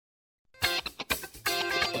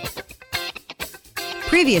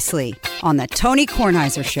Previously on the Tony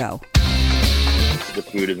Kornheiser Show. The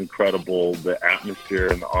food is incredible, the atmosphere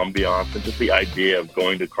and the ambiance, and just the idea of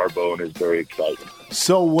going to Carbone is very exciting.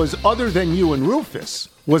 So other than you and Rufus,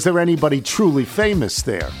 was there anybody truly famous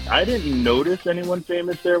there? I didn't notice anyone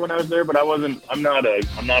famous there when I was there, but I'm not a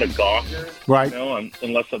gawker. Right. You know,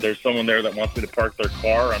 unless there's someone there that wants me to park their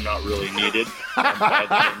car, I'm not really needed.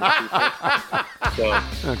 So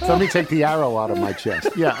let me take the arrow out of my chest.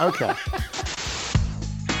 Yeah, okay.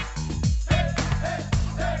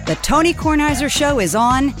 The Tony Kornheiser Show is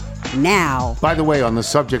on now. By the way, on the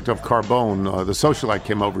subject of Carbone, the socialite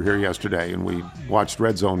came over here yesterday, and we watched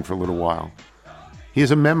Red Zone for a little while. He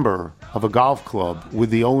is a member of a golf club with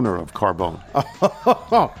the owner of Carbone.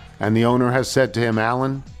 And the owner has said to him,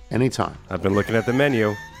 Alan, anytime. I've been looking at the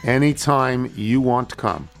menu. Anytime you want to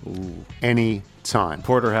come. Ooh. Anytime.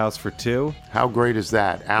 Porterhouse for two. How great is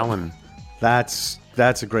that? Alan. That's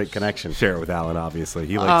a great connection. Share it with Alan, obviously.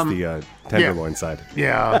 He likes the tenderloin side.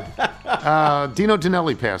 Yeah. Dino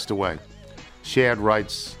Danelli passed away. Shad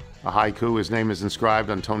writes a haiku. His name is inscribed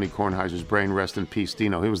on Tony Kornheiser's brain. Rest in peace,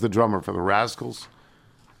 Dino. He was the drummer for the Rascals.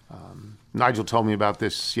 Nigel told me about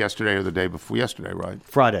this yesterday or the day before. Yesterday, right?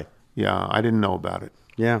 Friday. Yeah, I didn't know about it.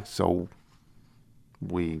 Yeah. So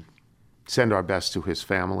we send our best to his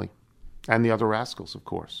family and the other Rascals, of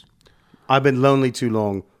course. I've Been Lonely Too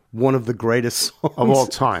Long. One of the greatest songs of all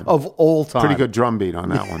time. Of all time. Pretty good drum beat on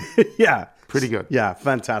that one. Yeah. Pretty good. Yeah,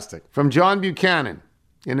 fantastic. From John Buchanan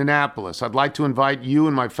in Annapolis. I'd like to invite you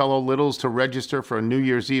and my fellow Littles to register for a New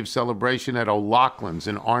Year's Eve celebration at O'Loughlin's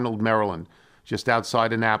in Arnold, Maryland, just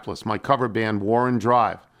outside Annapolis. My cover band, Warren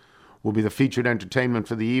Drive, will be the featured entertainment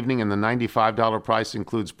for the evening, and the $95 price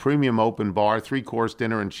includes premium open bar, 3-course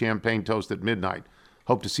dinner, and champagne toast at midnight.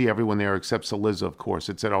 Hope to see everyone there except Saliza, of course.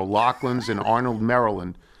 It's at O'Loughlin's in Arnold,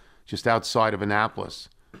 Maryland, just outside of Annapolis.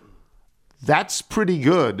 That's pretty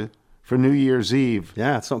good for New Year's Eve.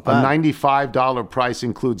 Yeah, it's not bad. A $95 price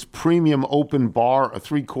includes premium open bar, a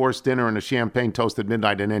 3-course dinner, and a champagne toast at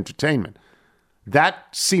midnight and entertainment.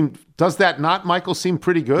 Does that not, Michael, seem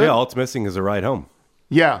pretty good? Yeah, all it's missing is a ride home.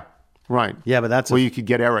 Yeah, right. Yeah, but that's... Well, you could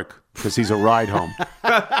get Eric, because he's a ride home.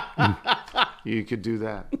 You could do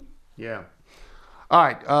that. Yeah. All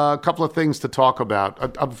right, a couple of things to talk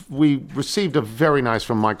about. We received a very nice,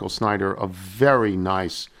 from Michael Snyder, a very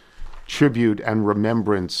nice tribute and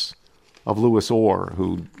remembrance of Louis Orr,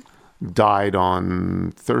 who died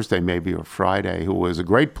on Thursday maybe or Friday, who was a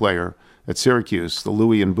great player at Syracuse, the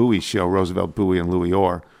Louis and Bowie show, Roosevelt, Bowie, and Louis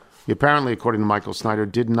Orr. He apparently, according to Michael Snyder,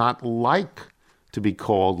 did not like to be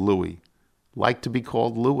called Louis, liked to be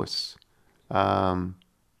called Louis.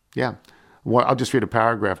 Yeah. Well, I'll just read a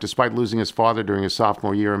paragraph. Despite losing his father during his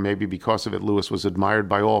sophomore year, and maybe because of it, Louis was admired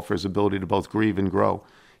by all for his ability to both grieve and grow.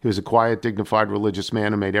 He was a quiet, dignified, religious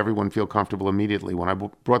man who made everyone feel comfortable immediately. When I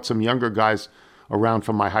brought some younger guys around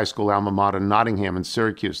from my high school alma mater, Nottingham and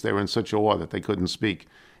Syracuse, they were in such awe that they couldn't speak.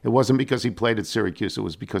 It wasn't because he played at Syracuse. It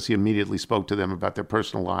was because he immediately spoke to them about their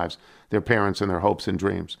personal lives, their parents, and their hopes and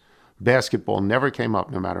dreams. Basketball never came up,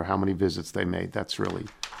 no matter how many visits they made. That's really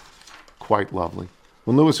quite lovely.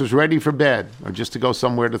 When Louis was ready for bed, or just to go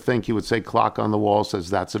somewhere to think, he would say, "Clock on the wall says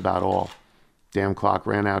that's about all. Damn clock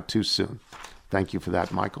ran out too soon." Thank you for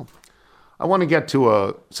that, Michael. I want to get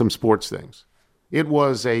to some sports things. It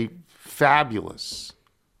was a fabulous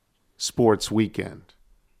sports weekend,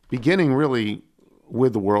 beginning really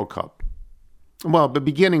with the World Cup. Well, but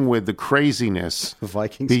beginning with the craziness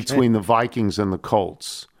between the Vikings and the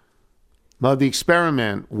Colts. Now, the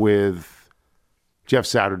experiment with Jeff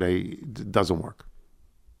Saturday doesn't work.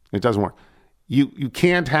 It doesn't work. You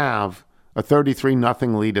can't have a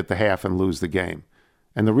 33-0 lead at the half and lose the game.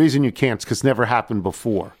 And the reason you can't is because it's never happened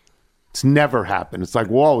before. It's never happened. It's like,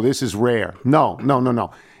 whoa, this is rare. No.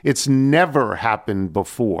 It's never happened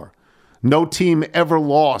before. No team ever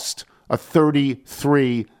lost a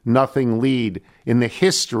 33-0 lead in the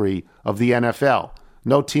history of the NFL.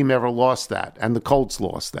 No team ever lost that, and the Colts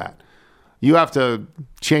lost that. You have to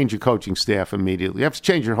change your coaching staff immediately. You have to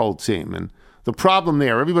change your whole team. And the problem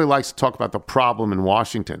there, everybody likes to talk about the problem in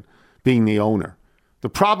Washington being the owner. The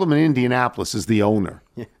problem in Indianapolis is the owner.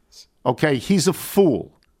 Yes. Okay, he's a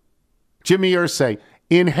fool. Jimmy Irsay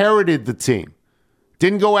inherited the team.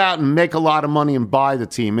 Didn't go out and make a lot of money and buy the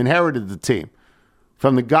team. Inherited the team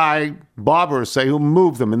from the guy, Bob Irsay, who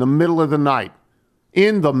moved them in the middle of the night.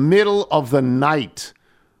 In the middle of the night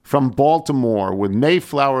from Baltimore with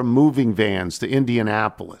Mayflower moving vans to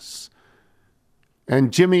Indianapolis.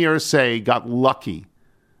 And Jimmy Irsay got lucky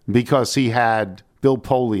because he had Bill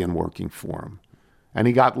Polian working for him. And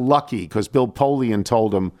he got lucky because Bill Polian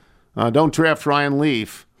told him, don't draft Ryan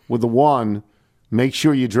Leaf with the 1 Make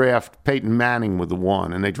sure you draft Peyton Manning with the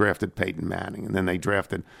 1, and they drafted Peyton Manning, and then they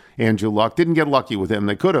drafted Andrew Luck. Didn't get lucky with him.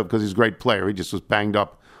 They could have because he's a great player. He just was banged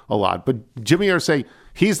up a lot. But Jimmy Irsay,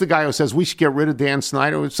 he's the guy who says we should get rid of Dan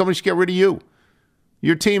Snyder. Somebody should get rid of you.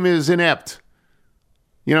 Your team is inept.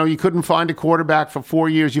 You know, you couldn't find a quarterback for 4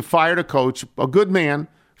 years. You fired a coach, a good man,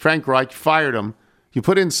 Frank Reich, fired him. You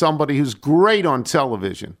put in somebody who's great on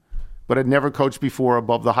television, but had never coached before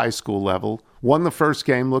above the high school level, won the first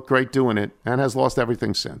game, looked great doing it, and has lost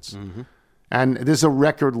everything since. Mm-hmm. And this is a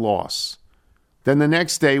record loss. Then the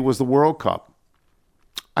next day was the World Cup.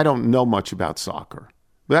 I don't know much about soccer,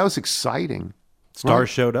 but that was exciting. Stars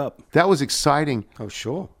showed up. That was exciting. Oh,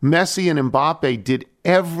 sure. Messi and Mbappe did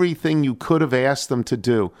everything you could have asked them to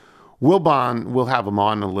do. Wilbon, we'll have him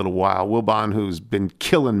on in a little while. Wilbon, who's been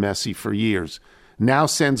killing Messi for years, now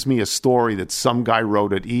sends me a story that some guy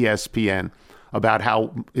wrote at ESPN about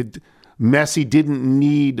how Messi didn't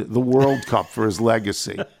need the World Cup for his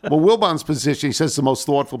legacy. Well, Wilbon's position, he says, the most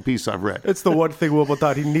thoughtful piece I've read. It's the one thing Wilbon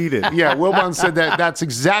thought he needed. Yeah, Wilbon said that's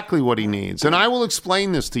exactly what he needs. And I will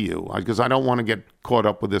explain this to you because I don't want to get caught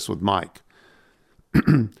up with this with Mike.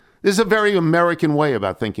 This is a very American way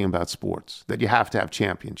about thinking about sports, that you have to have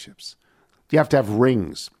championships. You have to have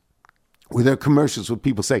rings. With their commercials where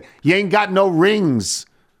people say, you ain't got no rings.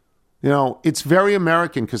 You know, it's very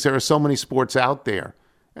American because there are so many sports out there.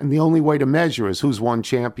 And the only way to measure is who's won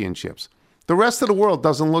championships. The rest of the world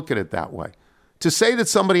doesn't look at it that way. To say that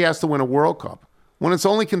somebody has to win a World Cup when it's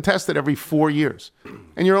only contested every 4 years,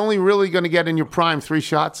 and you're only really going to get in your prime 3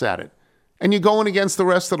 shots at it, and you're going against the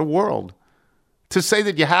rest of the world, to say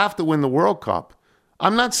that you have to win the World Cup,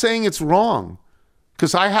 I'm not saying it's wrong,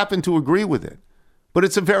 because I happen to agree with it. But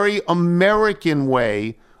it's a very American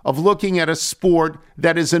way of looking at a sport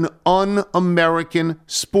that is an un-American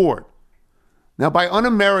sport. Now, by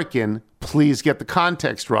un-American, please get the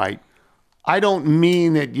context right. I don't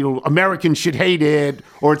mean that, Americans should hate it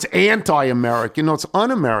or it's anti-American. No, it's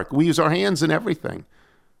un-American. We use our hands in everything.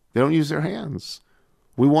 They don't use their hands.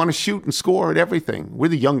 We want to shoot and score at everything. We're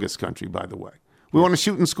the youngest country, by the way. We want to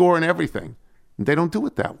shoot and score in everything. And they don't do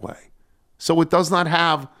it that way. So it does not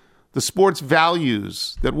have the sports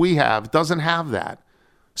values that we have, doesn't have that.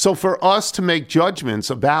 So for us to make judgments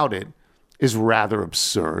about it is rather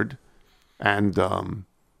absurd and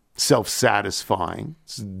self-satisfying.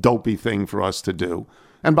 It's a dopey thing for us to do.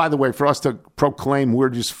 And by the way, for us to proclaim we're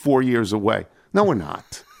just 4 years away. No, we're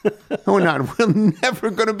not. No, we're not. We're never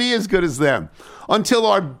going to be as good as them until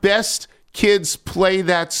our best kids play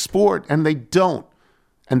that sport, and they don't.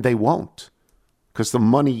 And they won't. Because the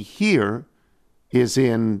money here is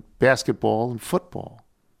in basketball and football.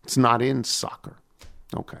 It's not in soccer.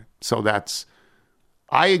 Okay. So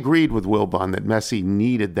I agreed with Wilbon that Messi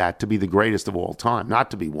needed that to be the greatest of all time,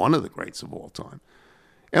 not to be one of the greats of all time.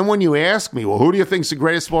 And when you ask me, well, who do you think's the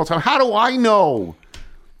greatest of all time? How do I know?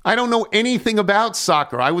 I don't know anything about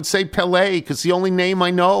soccer. I would say Pelé because it's the only name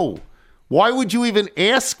I know. Why would you even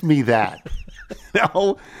ask me that?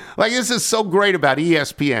 Like this is so great about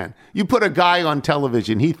ESPN. You put a guy on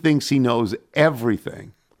television, he thinks he knows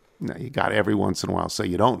everything. Now, you got every once in a while say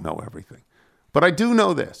you don't know everything. But I do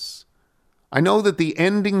know this. I know that the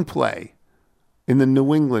ending play in the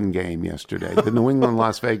New England game yesterday, the New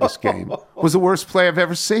England-Las Vegas game, was the worst play I've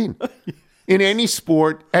ever seen. In any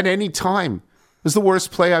sport, at any time. It was the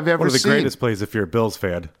worst play I've ever seen. One of the greatest plays if you're a Bills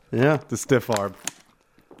fan. Yeah. The stiff arm.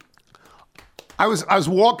 I was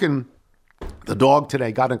walking the dog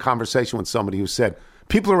today, got in a conversation with somebody who said,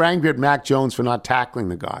 people are angry at Mac Jones for not tackling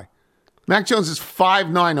the guy. Mac Jones is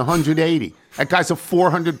 5'9", 180. That guy's a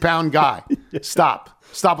 400-pound guy. Stop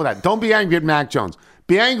with that. Don't be angry at Mac Jones.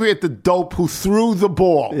 Be angry at the dope who threw the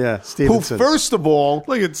ball. Yeah, Stevenson. Who, first of all,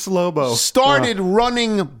 look at slow-mo, started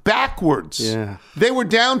running backwards. Yeah. They were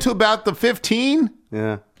down to about the 15.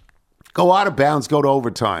 Yeah. Go out of bounds, go to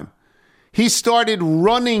overtime. He started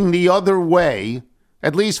running the other way,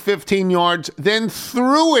 at least 15 yards, then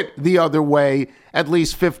threw it the other way, at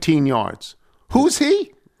least 15 yards. Who's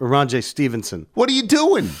he? Ramondre Stevenson. What are you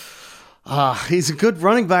doing? He's a good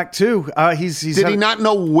running back, too. Did he not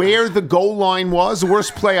know where the goal line was? The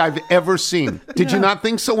worst play I've ever seen. Did you not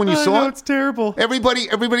think so when you saw it? It's terrible. Everybody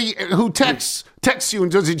who texts you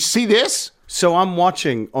and says, did you see this? So I'm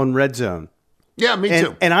watching on Red Zone. Yeah, me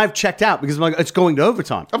too. And I've checked out because I'm like, it's going to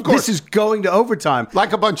overtime. Of course. This is going to overtime.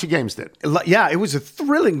 Like a bunch of games did. Yeah, it was a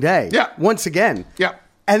thrilling day. Yeah. Once again. Yeah.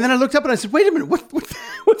 And then I looked up and I said, wait a minute,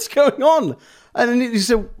 what's going on? And then you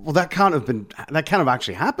said, well, that can't have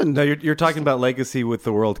actually happened. No, you're talking about legacy with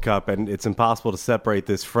the World Cup, and it's impossible to separate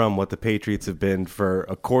this from what the Patriots have been for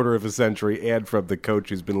a quarter of a century and from the coach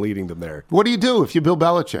who's been leading them there. What do you do if you're Bill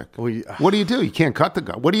Belichick? What do? You can't cut the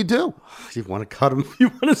guy. What do? You want to cut him? You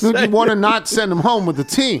want to not send him home with the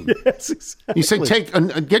team. Yes, exactly. You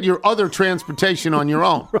say get your other transportation on your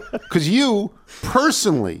own. Because you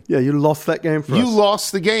personally... Yeah, you lost that game for us. You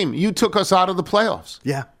lost the game. You took us out of the playoffs.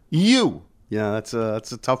 Yeah. Yeah, that's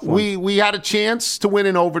a tough one. We had a chance to win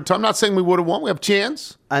in overtime. I'm not saying we would have won. We have a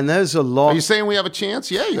chance. And there's a lot... Are you saying we have a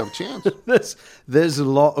chance? Yeah, you have a chance. There's a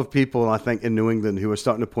lot of people, I think, in New England who are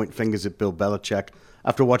starting to point fingers at Bill Belichick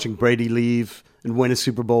after watching Brady leave and win a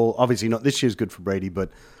Super Bowl. Obviously, not this year's good for Brady,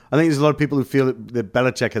 but I think there's a lot of people who feel that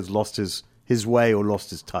Belichick has lost his way or lost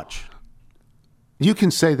his touch. You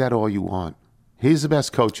can say that all you want. He's the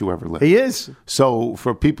best coach who ever lived. He is. So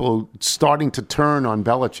for people starting to turn on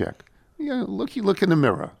Belichick, you look in the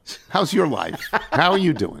mirror. How's your life? How are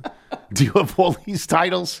you doing? Do you have all these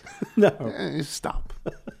titles? No. Stop.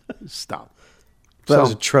 That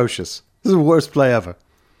was atrocious. This is the worst play ever.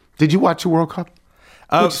 Did you watch the World Cup?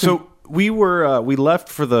 So we left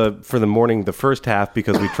for the morning, the first half,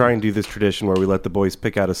 because we try and do this tradition where we let the boys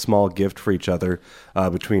pick out a small gift for each other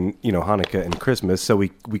between Hanukkah and Christmas. So we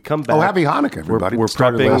come back. Oh, happy Hanukkah, everybody! We're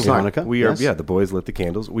prepping last night. Hanukkah. We are the boys lit the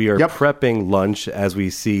candles. We are prepping lunch as we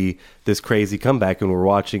see this crazy comeback, and we're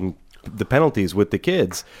watching the penalties with the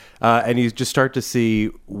kids, and you just start to see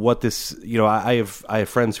what this. I have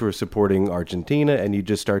friends who are supporting Argentina, and you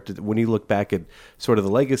just start to, when you look back at sort of the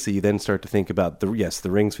legacy, you then start to think about the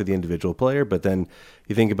rings for the individual player, but then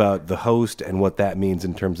you think about the host and what that means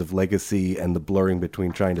in terms of legacy and the blurring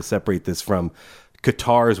between trying to separate this from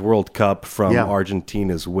Qatar's World Cup, from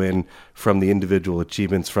Argentina's win, from the individual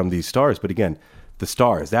achievements from these stars. But again, the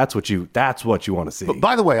stars, that's what you want to see. But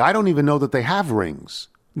by the way, I don't even know that they have rings.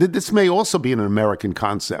 This may also be an American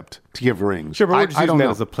concept to give rings. Sure, but we're just using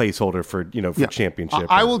that as a placeholder for championship.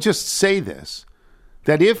 I will just say this,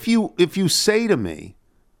 that if you say to me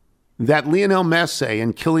that Lionel Messi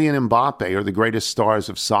and Kylian Mbappe are the greatest stars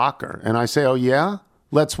of soccer, and I say, oh yeah,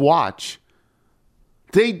 let's watch,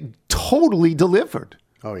 they totally delivered.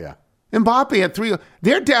 Oh yeah. Mbappe had 3.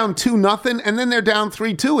 They're down 2-0, and then they're down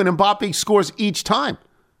 3-2, and Mbappe scores each time.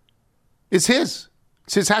 It's his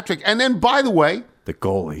hat trick. And then, by the way, the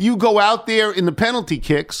goalie. You go out there in the penalty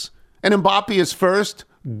kicks, and Mbappe is first,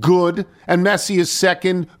 good, and Messi is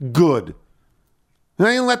second, good. And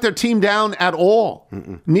they didn't let their team down at all.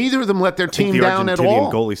 Neither of them let their team down at all. The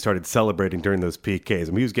Argentinian goalie started celebrating during those PKs. I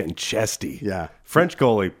mean, he was getting chesty. Yeah. French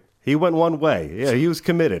goalie, he went one way. Yeah, he was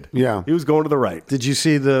committed. Yeah. He was going to the right. Did you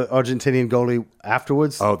see the Argentinian goalie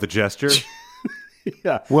afterwards? Oh, the gesture?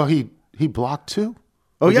 Yeah. Well, he blocked too.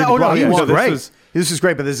 Oh, yeah. Oh, no, he was great. This is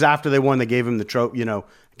great, but this is after they won. They gave him the trophy,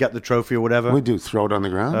 got the trophy or whatever. We do throw it on the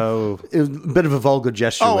ground? Oh. It was a bit of a vulgar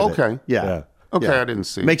gesture. Oh, okay. Yeah. Okay, yeah. I didn't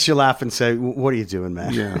see. Makes you laugh and say, what are you doing,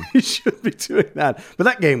 man? Yeah. You should be doing that. But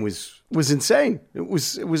that game was insane. It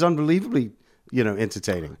was unbelievably,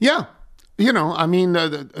 entertaining. Yeah. I mean,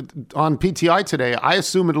 on PTI today, I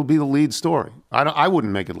assume it'll be the lead story. I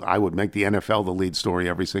wouldn't make it. I would make the NFL the lead story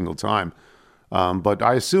every single time. But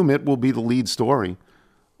I assume it will be the lead story.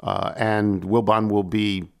 And Wilbon will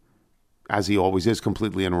be, as he always is,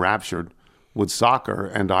 completely enraptured with soccer.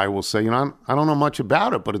 And I will say, I don't know much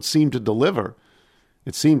about it, but it seemed to deliver.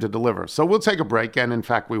 So we'll take a break. And in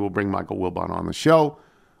fact, we will bring Michael Wilbon on the show.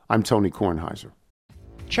 I'm Tony Kornheiser.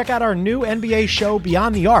 Check out our new NBA show,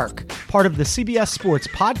 Beyond the Arc, part of the CBS Sports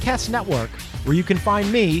Podcast Network, where you can find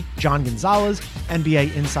me, John Gonzalez,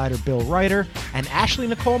 NBA insider Bill Ryder, and Ashley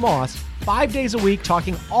Nicole Moss, 5 days a week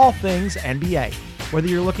talking all things NBA. Whether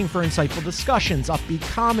you're looking for insightful discussions, upbeat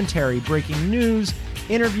commentary, breaking news,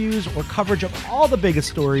 interviews, or coverage of all the biggest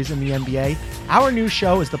stories in the NBA, our new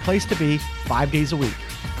show is the place to be 5 days a week.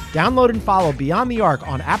 Download and follow Beyond the Arc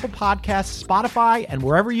on Apple Podcasts, Spotify, and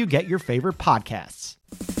wherever you get your favorite podcasts.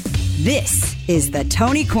 This is the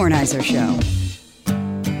Tony Kornheiser Show.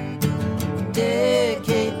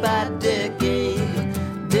 Decade by decade,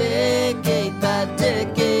 decade by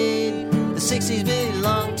decade, the 60s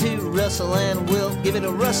belong to Russell and Wilt. Give it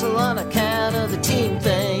a Russell on account of the team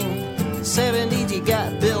thing. 70s you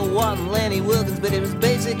got Bill Walton, Lanny Wilkins, but it was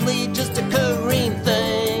basically just a Kareem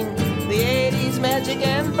thing. The 80s Magic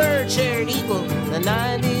and Bird shared equal. The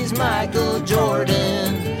 90s Michael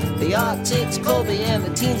Jordan. The aughts Kobe, and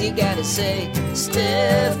the teens you gotta say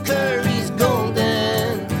Steph Curry's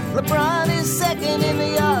golden. LeBron is second in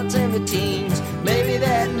the aughts and the teens. Maybe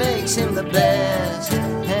that makes him the best.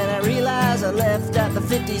 And I realize I left out the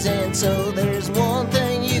 50s 60s, and so there's one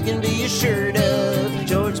thing you can be assured of.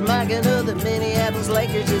 George Mikan of the Minneapolis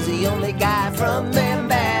Lakers is the only guy from them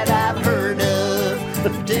that I've heard of.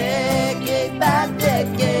 Decade by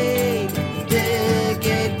decade,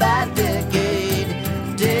 decade by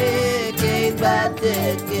decade, decade by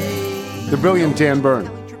decade. The brilliant Dan Byrne.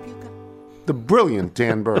 The brilliant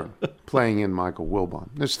Dan Byrne playing in Michael Wilbon.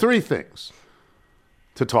 There's three things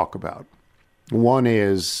to talk about. One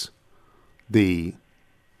is the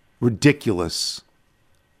ridiculous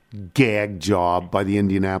gag job by the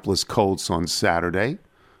Indianapolis Colts on Saturday.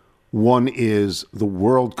 One is the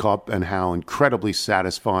World Cup and how incredibly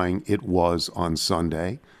satisfying it was on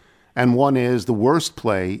Sunday. And one is the worst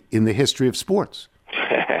play in the history of sports.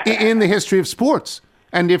 In the history of sports.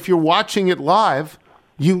 And if you're watching it live,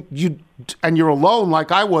 and you're alone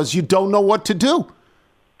like I was, you don't know what to do.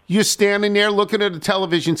 You're standing there looking at a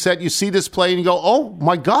television set, you see this play and you go, oh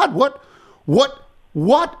my God, what?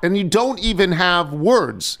 And you don't even have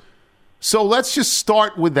words. So let's just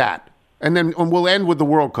start with that. And then we'll end with the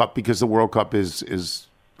World Cup because the World Cup is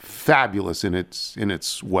fabulous in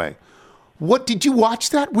its way. What, did you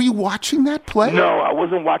watch that? Were you watching that play? No, I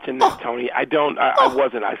wasn't watching that, Tony. I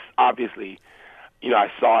wasn't. I obviously,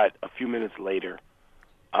 I saw it a few minutes later.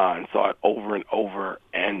 And saw it over and over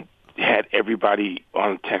and had everybody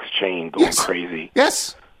on the text chain going crazy.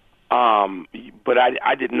 Yes. But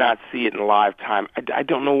I did not see it in live time. I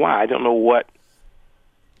don't know why. I don't know what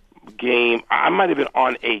game. I might have been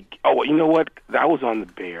on you know what? I was on the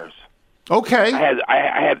Bears. Okay.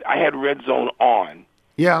 I had Red Zone on.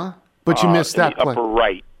 Yeah, but you missed that play. Upper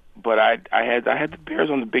right. But I had the Bears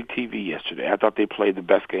on the big TV yesterday. I thought they played the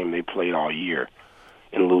best game they played all year.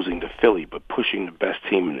 In losing to Philly, but pushing the best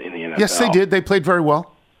team in the NFL. Yes, they did. They played very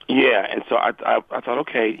well. Yeah, and so I thought,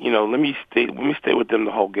 okay, let me stay with them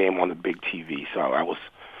the whole game on the big TV. So I was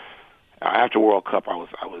after World Cup, I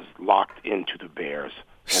was locked into the Bears,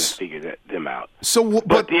 trying to figure them out. So,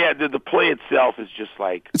 but yeah, the play itself is just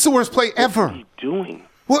like it's the worst play ever. What are you doing?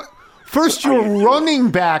 What? First you're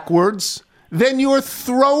running backwards, then you're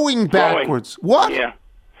throwing backwards. What? Yeah.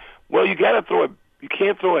 Well, you got to throw it. You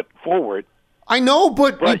can't throw it forward. I know,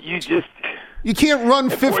 but you just you can't run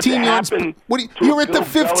 15 yards. You're at the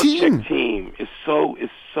 15. Belichick team is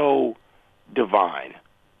so divine.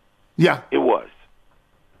 Yeah, it was.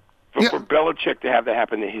 For Belichick to have that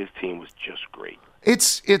happen to his team was just great.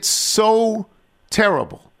 It's so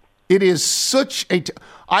terrible. It is such a.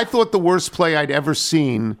 I thought the worst play I'd ever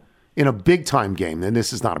seen in a big time game, and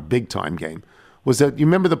this is not a big time game, was that you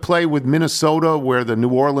remember the play with Minnesota where the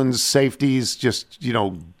New Orleans safeties just,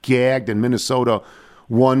 gagged and Minnesota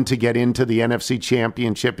won to get into the NFC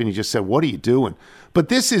Championship, and you just said, what are you doing? But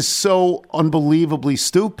this is so unbelievably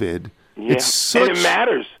stupid. Yeah. And it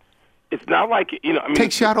matters. It's not like,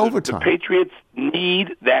 takes you out overtime. The Patriots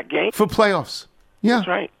need that game. For playoffs. Yeah. That's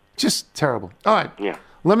right. Just terrible. All right. Yeah.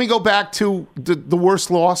 Let me go back to the worst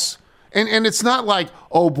loss. And it's not like,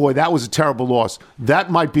 oh, boy, that was a terrible loss. That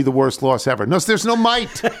might be the worst loss ever. No, there's no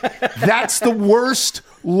might. That's the worst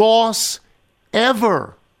loss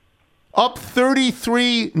ever. Up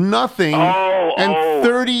 33-0 and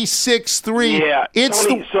 36-3. Yeah, it's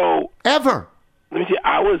Tony, ever. Let me see.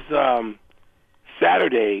 I was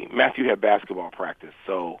Saturday. Matthew had basketball practice,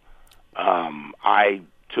 so I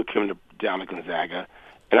took him down to Gonzaga,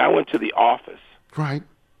 and I went to the office. Right.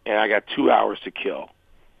 And I got 2 hours to kill.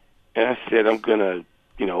 And I said, I'm going to,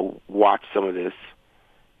 watch some of this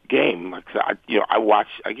game. Like, I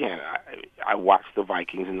watched, again, I watched the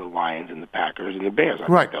Vikings and the Lions and the Packers and the Bears.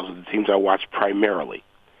 Right. Those are the teams I watched primarily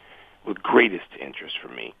with greatest interest for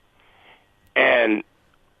me. And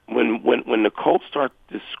when the Colts start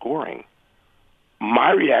this scoring,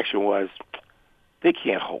 my reaction was, they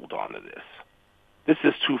can't hold on to this. This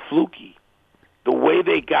is too fluky. The way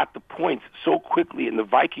they got the points so quickly, and the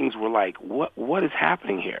Vikings were like, what is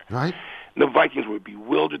happening here? Right. And the Vikings were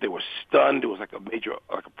bewildered. They were stunned. It was like a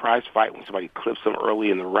prize fight when somebody clips them early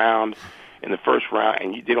in the first round,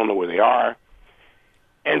 and they don't know where they are.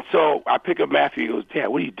 And so I pick up Matthew. He goes, Dad,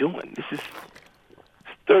 what are you doing? This is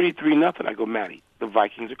 33-0. I go, Matty, the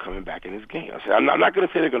Vikings are coming back in this game. I said, I'm not going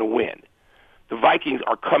to say they're going to win. The Vikings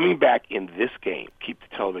are coming back in this game. Keep the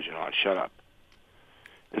television on. Shut up.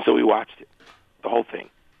 And so we watched it. The whole thing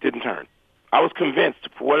didn't turn. I was convinced,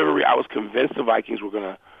 for whatever reason, the Vikings were going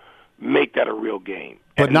to make that a real game,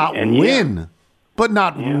 but not win. Yeah. But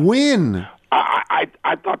not win. I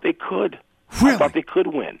thought they could. Really? I thought they could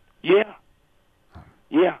win. Yeah.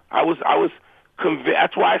 I was convinced.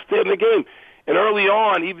 That's why I stayed in the game. And early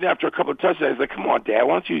on, even after a couple of touchdowns, I was like, "Come on, Dad,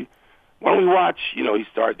 why don't we watch?" You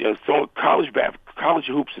start. College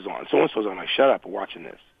hoops is on. So and so's on. I'm like, shut up, we're watching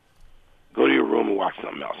this. Go to your room and watch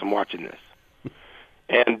something else. I'm watching this.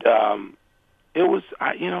 And it was,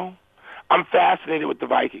 I'm fascinated with the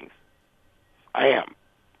Vikings. I am.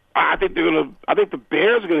 I think the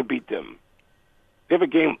Bears are gonna beat them. They have a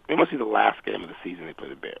game. It must be the last game of the season they play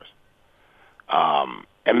the Bears.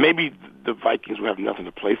 And maybe the Vikings will have nothing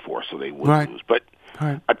to play for, so they would lose. But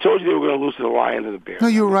I told you they were going to lose to the Lions and the Bears. No,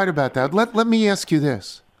 you were right about that. Let me ask you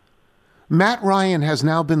this. Matt Ryan has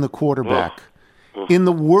now been the quarterback in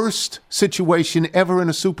the worst situation ever in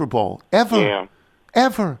a Super Bowl. Ever.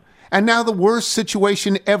 And now the worst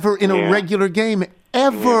situation ever in a regular game.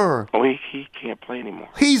 Ever. Oh, he can't play anymore.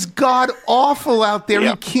 He's god-awful out there.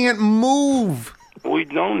 He can't move.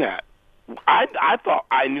 We've known that. I thought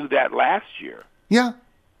I knew that last year. Yeah.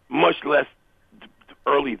 Much less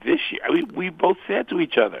early this year. We both said to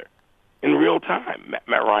each other in real time,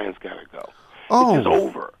 Matt Ryan's got to go. Oh, it's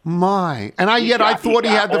over. My. And I thought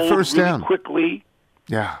he had the first down. Quickly.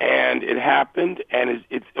 Yeah. And it happened, and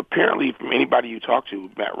it's apparently, from anybody you talk to,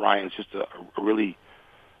 Matt Ryan's just a really,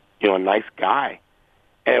 a nice guy.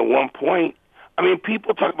 And at one point,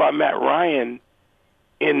 people talk about Matt Ryan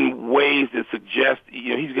in ways that suggest,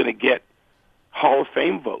 he's going to get Hall of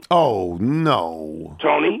Fame votes. Oh, no.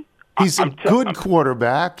 Tony? He's a good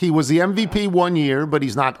quarterback. He was the MVP one year, but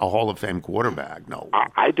he's not a Hall of Fame quarterback. No.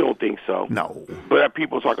 I don't think so. No. But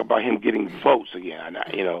people talk about him getting votes again,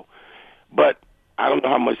 But I don't know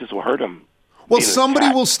how much this will hurt him. Well, somebody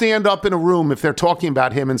will stand up in a room if they're talking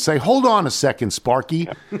about him and say, hold on a second, Sparky.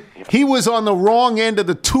 He was on the wrong end of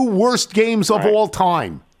the two worst games of all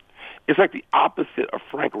time. It's like the opposite of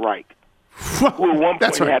Frank Reich, who at one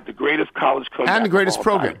point had the greatest college comeback and the greatest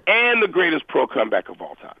pro game. And the greatest pro comeback of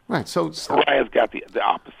all time. Right. So Ryan's got the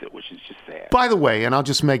opposite, which is just sad. By the way, and I'll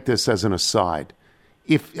just make this as an aside,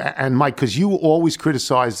 Mike, because you always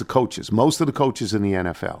criticize the coaches, most of the coaches in the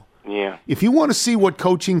NFL. Yeah. If you want to see what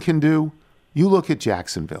coaching can do, you look at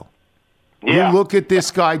Jacksonville. Yeah. You look at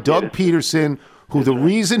this guy, Doug Peterson, who the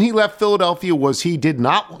reason he left Philadelphia was he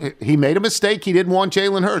made a mistake. He didn't want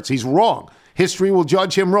Jalen Hurts. He's wrong. History will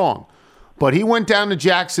judge him wrong. But he went down to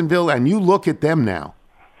Jacksonville, and you look at them now.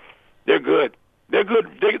 They're good. They're good.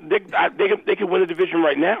 They can win the division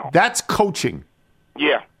right now. That's coaching.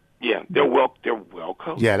 Yeah. They're well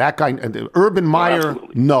coached. Yeah, that guy, Urban Meyer,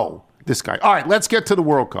 no. This guy. All right, let's get to the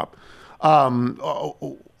World Cup.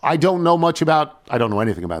 I don't know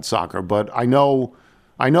anything about soccer, but I know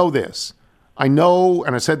this. I know,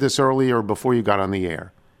 and I said this earlier before you got on the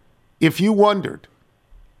air. If you wondered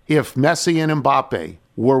if Messi and Mbappe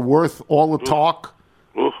were worth all the talk,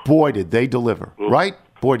 boy, did they deliver, right?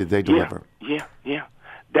 Boy, did they deliver. Yeah.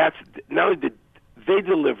 That's not only did they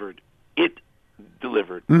delivered, it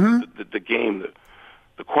delivered. Mm-hmm. The game,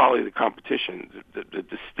 the quality of the competition,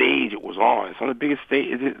 the stage it was on. It's on the biggest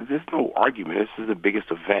stage. There's no argument. This is the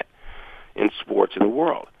biggest event in sports in the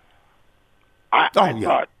world. I thought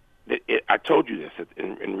that I told you this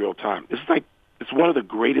in real time. It's one of the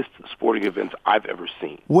greatest sporting events I've ever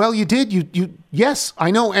seen. Well, you did. Yes,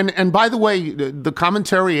 I know. And by the way, the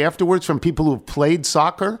commentary afterwards from people who've played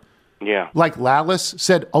soccer, like Lallis,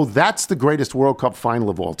 said, "Oh, that's the greatest World Cup final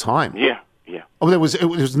of all time." Yeah. Oh, it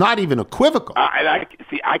was not even equivocal. I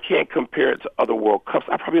can't compare it to other World Cups.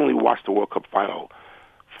 I probably only watched the World Cup final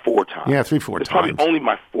 4 times. Yeah, 3-4 times. It's probably only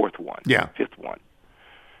my 4th one. Yeah. 5th one.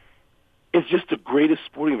 It's just the greatest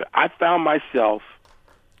sporting event. I found myself,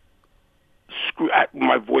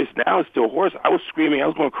 my voice now is still hoarse. I was screaming. I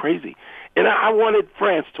was going crazy. And I wanted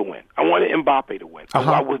France to win. I wanted Mbappe to win.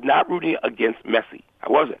 Uh-huh. I was not rooting against Messi.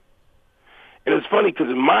 I wasn't. And it's funny because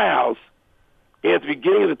in my house, at the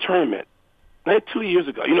beginning of the tournament, 2 years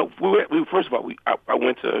ago, first of all, I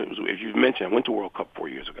went to, as you mentioned, I went to World Cup 4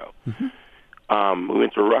 years ago. Mm-hmm. We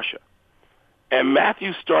went to Russia. And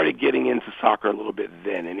Matthew started getting into soccer a little bit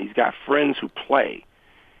then, and he's got friends who play.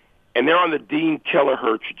 And they're on the Dean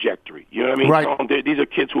Kelleher trajectory. You know what I mean? Right. So these are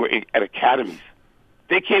kids who are at academies.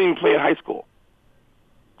 They can't even play in high school.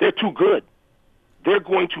 They're too good. They're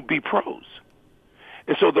going to be pros.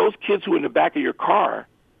 And so those kids who are in the back of your car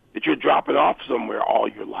that you're dropping off somewhere all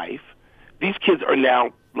your life, these kids are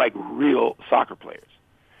now like real soccer players.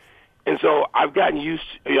 And so I've gotten used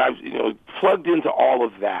to, I've plugged into all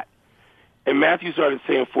of that. And Matthew started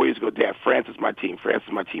saying 4 years ago, Dad, France is my team. France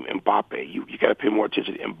is my team. Mbappe, you got to pay more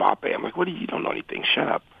attention to Mbappe. I'm like, you don't know anything. Shut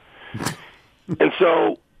up. And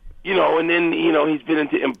so, and then, he's been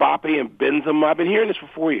into Mbappe and Benzema. I've been hearing this for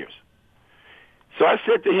 4 years. So I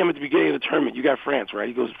said to him at the beginning of the tournament, you got France, right?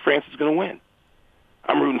 He goes, France is going to win.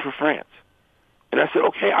 I'm rooting for France. And I said,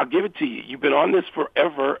 okay, I'll give it to you. You've been on this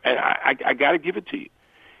forever, and I got to give it to you.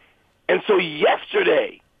 And so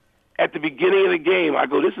yesterday, at the beginning of the game, I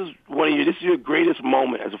go, this is your greatest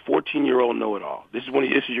moment as a 14-year-old know-it-all. This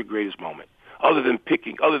is your greatest moment. Other than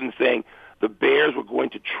saying the Bears were going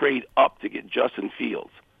to trade up to get Justin Fields.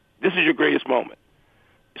 This is your greatest moment.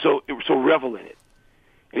 So revel in it.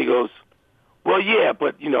 And he goes, well, yeah,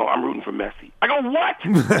 but, I'm rooting for Messi. I go, what?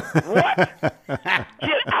 What?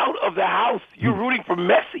 Get out of the house. You're rooting for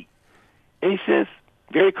Messi. And he says,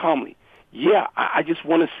 very calmly, yeah, I just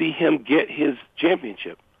want to see him get his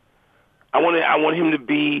championship. I want him to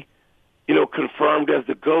be, confirmed as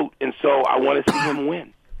the GOAT, and so I want to see him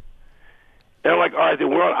win. And I'm like, all right, then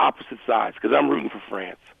we're on opposite sides because I'm rooting for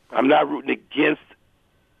France. I'm not rooting against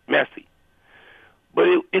Messi. But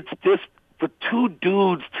it's just for two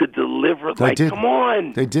dudes to deliver. Come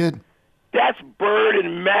on. They did. That's Bird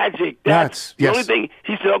and Magic. That's the only thing.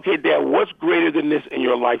 He said, okay, Dad, what's greater than this in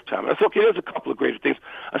your lifetime? I said, okay, there's a couple of greater things.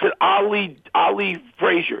 I said, Ali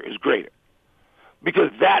Frazier is greater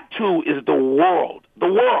because that, too, is the world. The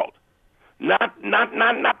world. Not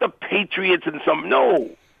the Patriots and some. No.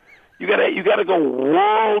 You gotta go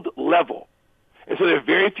world level. And so there are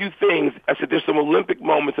very few things. I said, there's some Olympic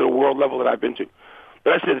moments at a world level that I've been to.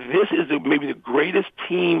 But I said, this is maybe the greatest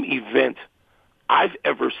team event I've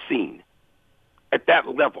ever seen at that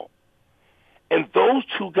level. And those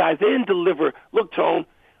two guys, they didn't deliver. Look, Tone,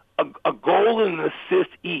 a goal and an assist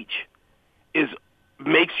each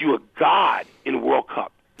makes you a god in World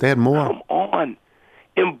Cup. They had more. Come on.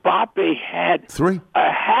 Mbappe had 3.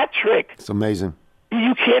 A hat trick. It's amazing.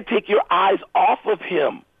 You can't take your eyes off of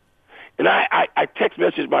him. And I text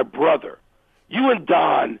messaged my brother. You and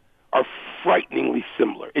Don are frighteningly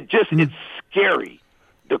similar. It's scary,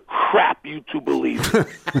 the crap you two believe in.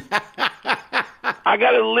 I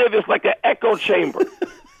got to live. It's like an echo chamber.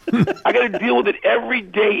 I got to deal with it every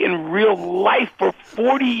day in real life for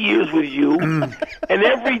 40 years with you and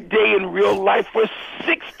every day in real life for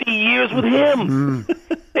 60 years with him.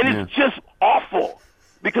 And it's just awful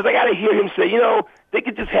because I got to hear him say, they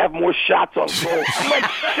could just have more shots on goal. I'm like,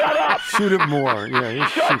 shut up. Shoot it more. Yeah,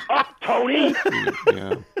 shut up, Tony.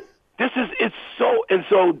 Yeah.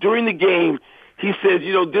 So during the game, he says,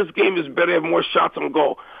 this game is better to have more shots on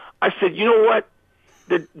goal. I said, you know what?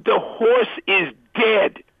 The horse is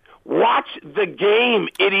dead. Watch the game,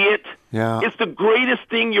 idiot. Yeah. It's the greatest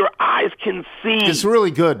thing your eyes can see. It's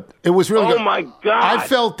really good. It was really good. Oh, my God. I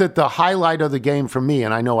felt that the highlight of the game for me,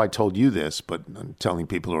 and I know I told you this, but I'm telling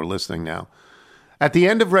people who are listening now, at the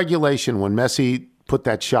end of regulation, when Messi put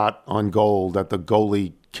that shot on goal that the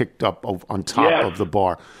goalie kicked up on top of the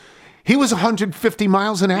bar, he was 150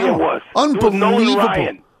 miles an hour. It was. Unbelievable. It was Nolan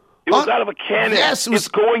Ryan. It was out of a cannon. Yes, it's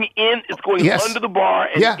going in. It's going under the bar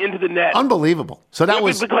and into the net. Unbelievable. So that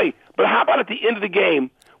was. But how about at the end of the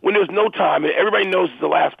game when there's no time and everybody knows it's the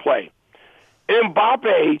last play? And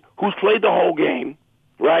Mbappe, who's played the whole game,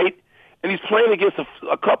 right? And he's playing against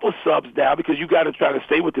a couple of subs now because you got to try to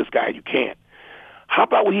stay with this guy. You can't. How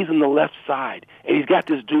about when he's on the left side and he's got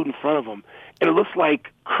this dude in front of him and it looks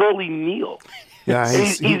like Curly Neal? Yeah,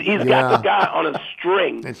 he's got the guy on a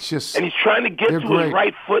string. It's just, and he's trying to get to his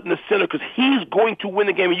right foot in the center because he's going to win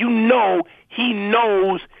the game. And he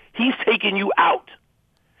knows he's taking you out.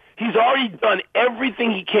 He's already done everything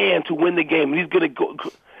he can to win the game. He's going to go.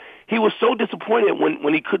 He was so disappointed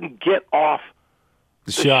when he couldn't get off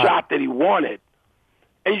the shot that he wanted.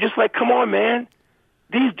 And you're just like, come on, man.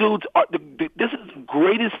 These dudes are this is the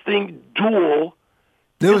greatest thing duel.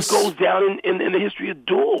 This goes down in the history of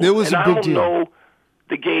duels. It was and a big I don't deal. know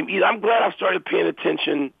the game either. I'm glad I've started paying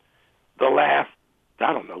attention the last,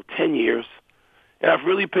 10 years. And I've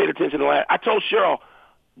really paid attention I told Cheryl,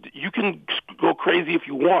 you can go crazy if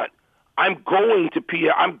you want. I'm going to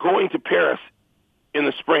Paris in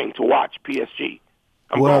the spring to watch PSG.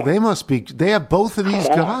 They must be. They have both of these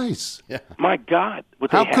guys. Yeah. My God.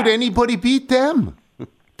 How could anybody beat them?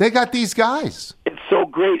 They got these guys. It's so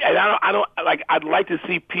great, and I don't like. I'd like to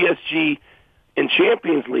see PSG in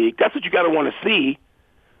Champions League. That's what you got to want to see.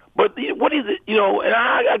 But what is it? And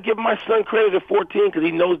I give my son credit at 14 because he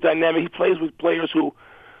knows dynamic. He plays with kids who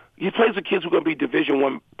are going to be Division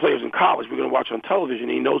I players in college. We're going to watch on television.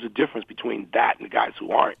 And he knows the difference between that and the guys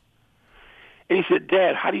who aren't. And he said,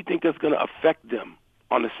 "Dad, how do you think that's going to affect them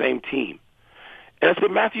on the same team?" And I said,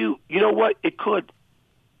 "Matthew, you know what? It could.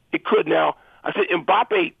 It could now." I said,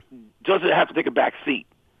 Mbappe doesn't have to take a back seat.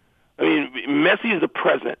 I mean, Messi is the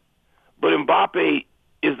present, but Mbappe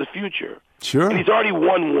is the future. Sure. And he's already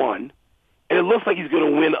won one, and it looks like he's going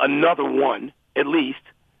to win another one, at least.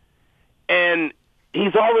 And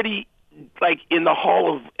he's already, in the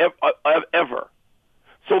Hall of Ever.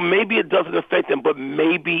 So maybe it doesn't affect him, but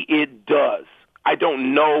maybe it does. I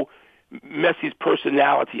don't know. Messi's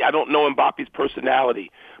personality. I don't know Mbappe's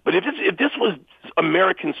personality. But if this was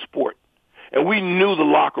American sport, and we knew the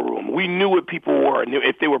locker room, we knew what people were, and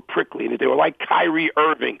if they were prickly, and if they were like Kyrie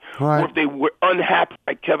Irving, right. or if they were unhappy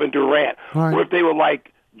like Kevin Durant, right. or if they were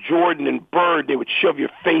like Jordan and Bird, they would shove your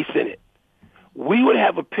face in it. We would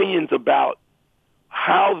have opinions about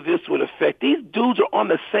how this would affect. These dudes are on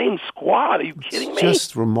the same squad. Are you kidding me?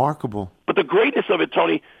 Just remarkable. But the greatness of it,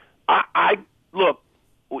 Tony, I look,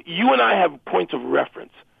 you and I have points of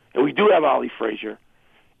reference, and we do have Ollie Frazier,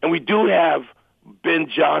 and we do have Ben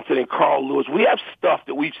Johnson and Carl Lewis. We have stuff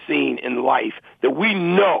that we've seen in life that we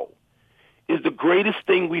know is the greatest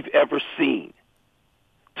thing we've ever seen.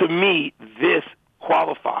 To me, this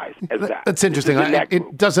qualifies as that. That's interesting.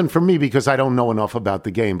 It doesn't for me because I don't know enough about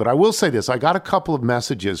the game. But I will say this. I got a couple of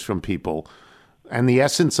messages from people, and the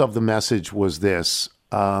essence of the message was this.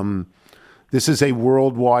 This is a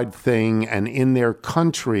worldwide thing, and in their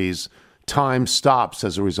countries, time stops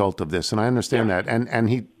as a result of this. And I understand that.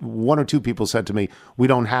 And one or two people said to me, we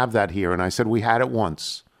don't have that here. And I said, we had it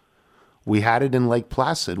once. We had it in Lake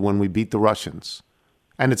Placid when we beat the Russians.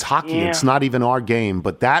 And it's hockey. Yeah. It's not even our game.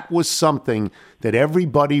 But that was something that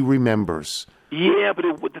everybody remembers. Yeah, but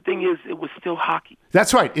the thing is, it was still hockey.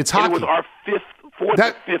 That's right. It's hockey. And it was our fourth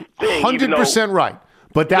or fifth thing. 100% right.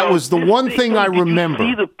 But that was the one thing I remember. Did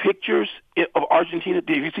you see the pictures of Argentina?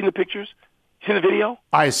 Have you seen the pictures? See the video?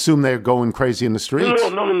 I assume they're going crazy in the streets.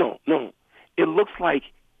 No. It looks like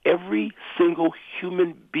every single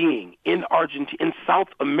human being in Argentina, in South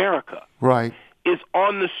America, right, is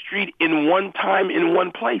on the street in one time, in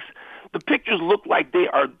one place. The pictures look like they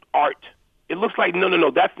are art. It looks like,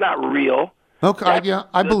 no, that's not real. Okay, that's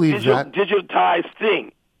I believe that. Digitized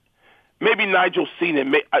thing. Maybe Nigel's seen it.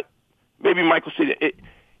 Maybe Michael's seen it.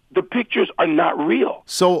 The pictures are not real.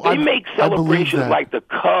 So they make celebrations like the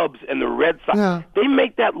Cubs and the Red Sox. Yeah. They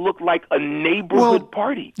make that look like a neighborhood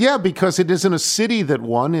party. Yeah, because it isn't a city that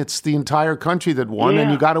won. It's the entire country that won,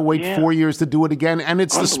 and you got to wait 4 years to do it again. And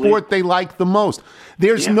it's the sport they like the most.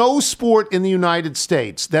 There's no sport in the United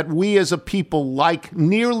States that we as a people like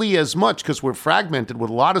nearly as much, because we're fragmented with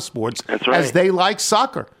a lot of sports, as they like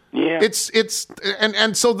soccer. Yeah.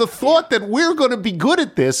 And so the thought that we're going to be good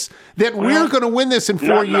at this, that we're going to win this in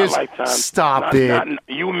 4 years, stop it.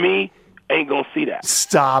 You and me ain't going to see that.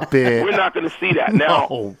 Stop it. We're not going to see that.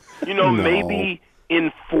 Now, maybe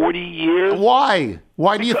in 40 years. Why?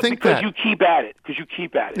 Why do you think that? Because you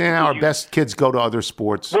keep at it. Yeah, our best kids go to other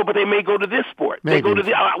sports. Well, but they may go to this sport. Maybe. They go to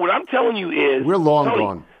what I'm telling you is. We're long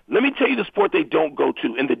gone. Let me tell you the sport they don't go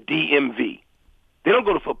to in the DMV. They don't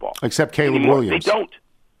go to football. Except Caleb Williams. They don't.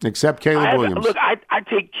 Except Caleb Williams. Look, I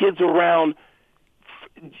take kids around.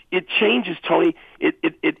 It changes, Tony.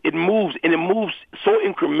 It moves, and it moves so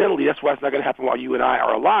incrementally. That's why it's not going to happen while you and I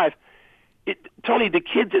are alive. Tony, the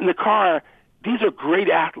kids in the car, these are great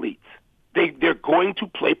athletes. They're going to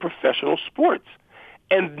play professional sports,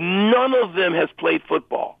 and none of them has played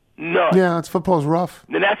football. None. Yeah, football's rough.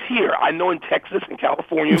 And that's here. I know in Texas and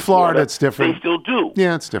California, in Florida, it's different. They still do.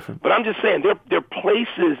 Yeah, it's different. But I'm just saying, there are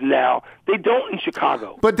places now. They don't in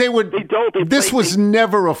Chicago. But they would. They don't. This was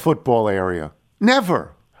never a football area.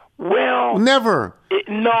 Never. Well, never.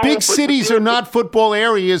 Big cities are not football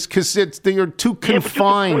areas because they are too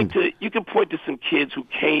confined. You can point to some kids who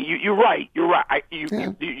came. You're right. You're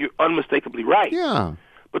unmistakably right. Yeah.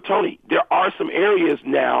 But Tony, there are some areas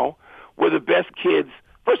now where the best kids.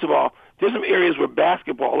 First of all, there's some areas where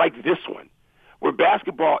basketball, like this one, where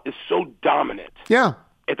basketball is so dominant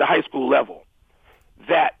at the high school level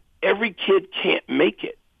that every kid can't make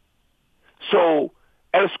it. So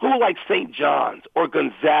at a school like St. John's or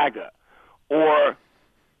Gonzaga or,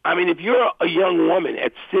 if you're a young woman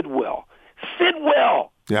at Sidwell,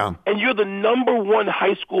 and you're the number one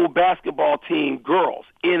high school basketball team, girls,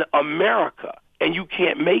 in America, and you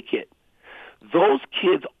can't make it, those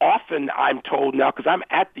kids often, I'm told now, because I'm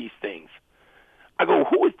at these things, I go,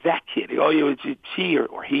 who is that kid? They go, it's she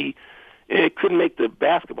or he. It couldn't make the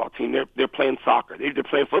basketball team. They're playing soccer. They're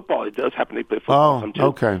playing football. It does happen they play football. Oh,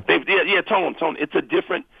 okay. Tone. It's a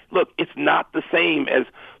different look. It's not the same as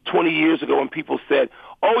 20 years ago when people said,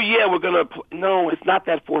 "Oh yeah, we're gonna." No, it's not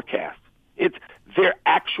that forecast. They're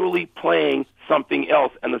actually playing something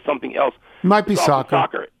else, and the something else might be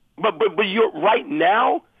soccer. But you're right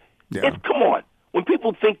now. Yeah. Come on. When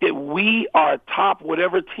people think that we are top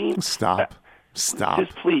whatever team, stop.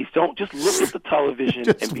 Just please don't. Just look at the television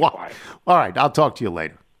and be quiet. All right, I'll talk to you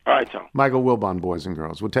later. All right, Tom. Michael Wilbon, boys and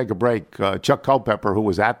girls. We'll take a break. Chuck Culpepper, who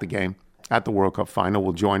was at the game, at the World Cup final,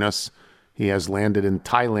 will join us. He has landed in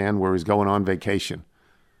Thailand where he's going on vacation.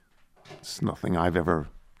 It's nothing I've ever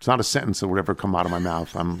It's not a sentence that would ever come out of my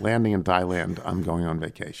mouth. I'm landing in Thailand. I'm going on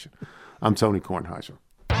vacation. I'm Tony Kornheiser.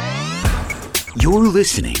 You're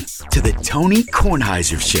listening to the Tony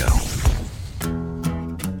Kornheiser Show.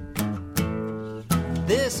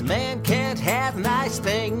 This man can't have nice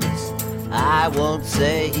things. I won't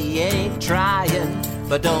say he ain't trying,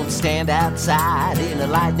 but don't stand outside in a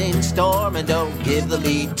lightning storm and don't give the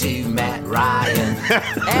lead to Matt Ryan.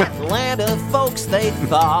 Atlanta folks, they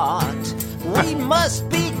thought we must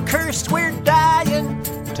be cursed, we're dying.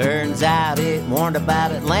 Turns out it weren't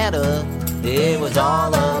about Atlanta, it was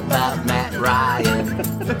all about Matt Ryan.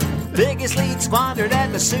 Biggest lead squandered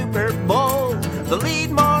at the Super Bowl, the lead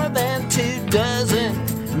more than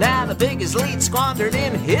 24. Now the biggest lead squandered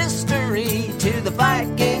in history to the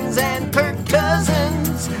Vikings and Kirk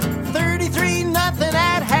Cousins. 33-0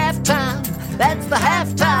 at halftime. That's the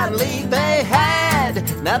halftime lead they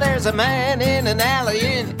had. Now there's a man in an alley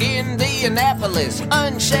in Indianapolis,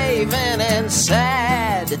 unshaven and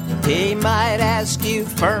sad. He might ask you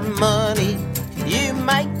for money. You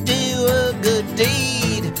might do a good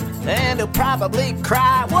deed. And he'll probably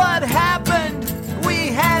cry, what happened? We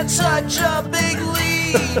had such a big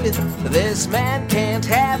lead. This man can't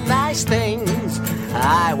have nice things.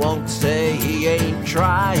 I won't say he ain't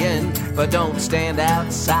trying, but don't stand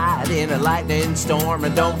outside in a lightning storm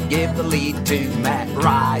and don't give the lead to Matt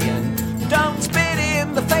Ryan. Don't spit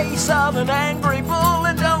in the face of an angry bull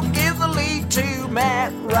and don't give the lead to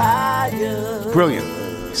Matt Ryan.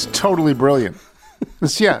 Brilliant. He's totally brilliant.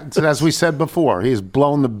 It's as we said before, he's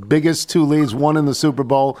blown the biggest two leads, one in the Super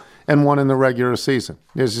Bowl and one in the regular season.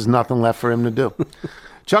 There's just nothing left for him to do.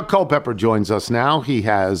 Chuck Culpepper joins us now. He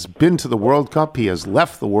has been to the World Cup. He has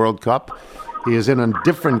left the World Cup. He is in a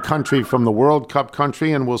different country from the World Cup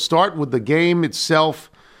country, and we'll start with the game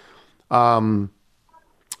itself. I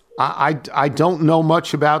don't know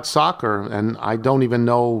much about soccer, and I don't even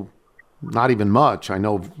know, not even much. I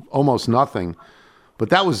know almost nothing. But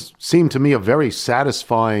that seemed to me a very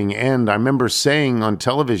satisfying end. I remember saying on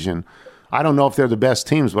television, I don't know if they're the best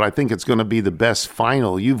teams, but I think it's going to be the best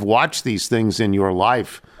final. You've watched these things in your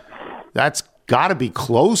life. That's got to be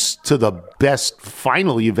close to the best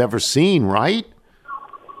final you've ever seen, right?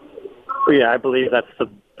 Yeah, I believe that's the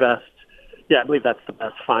best. Yeah, I believe that's the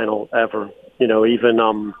best final ever. Even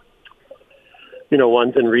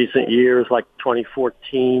ones in recent years like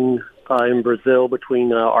 2014 in Brazil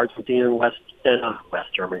between Argentina and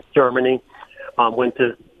Germany went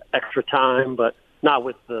to extra time, but not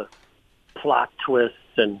with the plot twists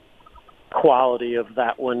and quality of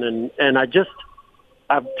that one. And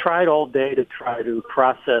I've tried all day to try to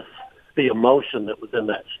process the emotion that was in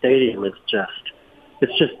that stadium. It's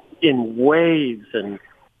just in waves and,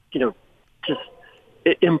 just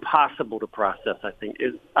impossible to process, I think.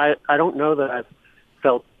 I don't know that I've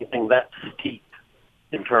felt anything that steep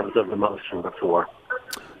in terms of emotion before.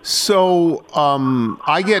 So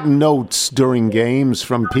I get notes during games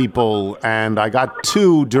from people, and I got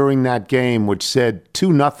two during that game which said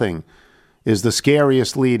 2-0 is the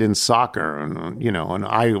scariest lead in soccer. And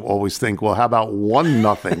I always think, well, how about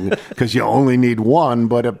 1-0? Because you only need one,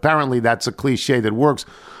 but apparently that's a cliche that works.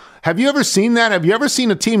 Have you ever seen that? Have you ever seen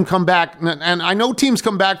a team come back? And I know teams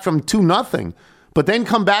come back from 2-0, but then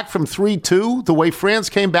come back from 3-2 the way France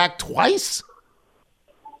came back twice?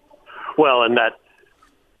 Well, and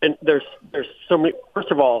there's so many.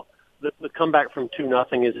 First of all, the comeback from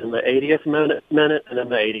 2-0 is in the 80th minute and then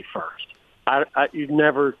the 81st. You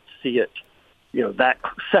never see it, that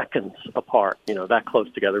seconds apart, that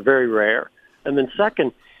close together. Very rare. And then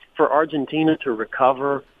second, for Argentina to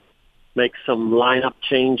recover, make some lineup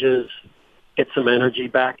changes, get some energy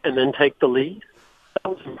back, and then take the lead, that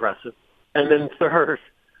was impressive. And then third,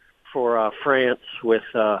 for France with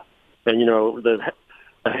the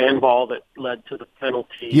handball that led to the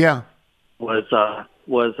penalty was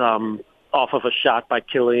off of a shot by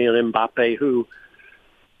Kylian Mbappe, who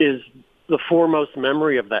is the foremost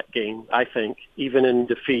memory of that game, I think, even in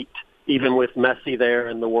defeat, even with Messi there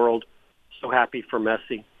and the world so happy for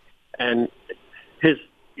Messi. And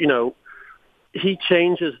he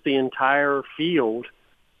changes the entire field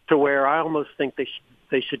to where I almost think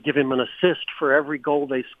they should give him an assist for every goal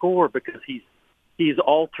they score, because he's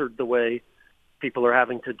altered the way people are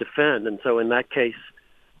having to defend. And so in that case,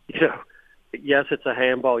 yes, it's a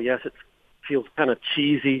handball. Yes, it feels kind of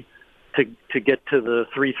cheesy to get to the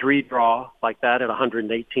 3-3 draw like that at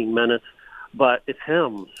 118 minutes, but it's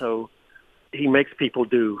him. So he makes people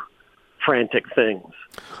do frantic things.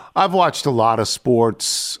 I've watched a lot of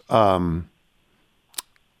sports, and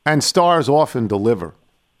stars often deliver.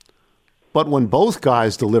 But when both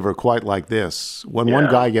guys deliver quite like this, when one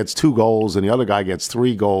guy gets 2 goals and the other guy gets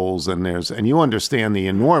 3 goals, and you understand the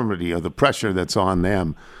enormity of the pressure that's on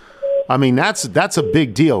them. I mean, that's a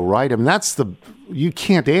big deal, right? I mean, you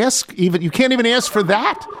can't even ask for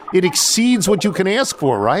that. It exceeds what you can ask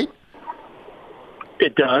for, right?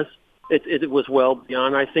 It does. It was well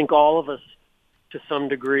beyond. I think all of us, to some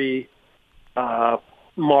degree,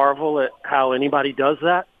 marvel at how anybody does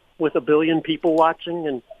that with 1 billion people watching.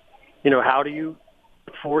 And how do you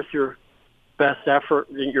put forth your best effort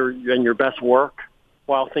and your best work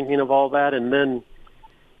while thinking of all that? And then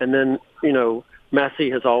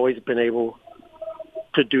Messi has always been able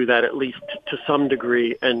to do that, at least to some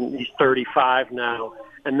degree, and he's 35 now.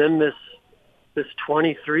 And then this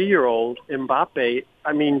 23-year-old Mbappe,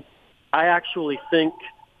 I mean, I actually think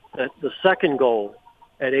that the second goal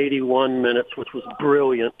at 81 minutes, which was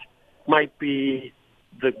brilliant, might be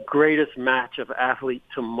the greatest match of athlete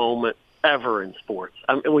to moment ever in sports.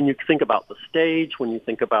 I mean, when you think about the stage, when you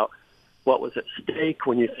think about what was at stake,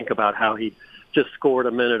 when you think about how he just scored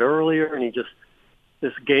a minute earlier, and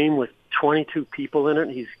this game with 22 people in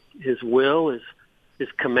it, his will is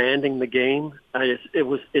commanding the game.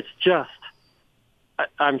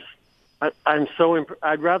 I'm so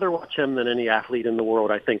I'd rather watch him than any athlete in the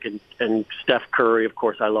world, I think, and Steph Curry, of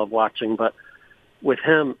course, I love watching, but with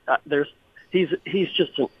him, he's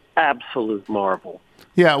just an absolute marvel.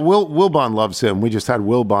 Yeah, Wilbon loves him. We just had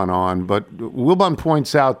Wilbon on, but Wilbon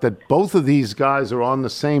points out that both of these guys are on the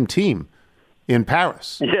same team in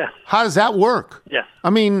Paris. Yes. How does that work? Yes. I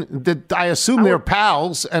mean, I assume they're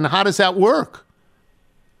pals, and how does that work?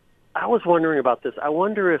 I was wondering about this. I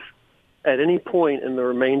wonder if at any point in the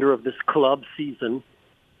remainder of this club season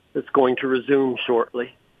that's going to resume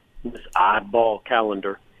shortly, this oddball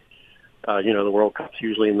calendar, the World Cup's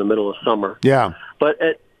usually in the middle of summer. Yeah. But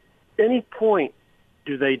at any point,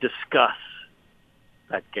 do they discuss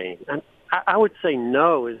that game? And I would say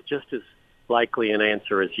no is just as likely an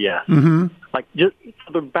answer as yes. Mm-hmm. Like, just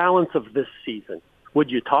for the balance of this season,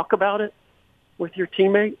 would you talk about it with your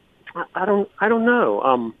teammate? I don't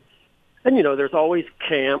know. And there's always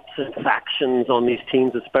camps and factions on these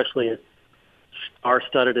teams, especially as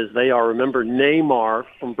star-studded as they are. Remember, Neymar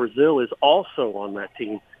from Brazil is also on that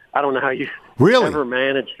team. I don't know how you ever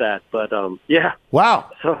manage that, but yeah.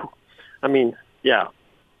 Wow. So, I mean, yeah.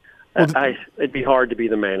 Well, it'd be hard to be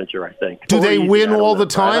the manager, I think. Do they win all the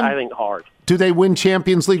time? I think hard. Do they win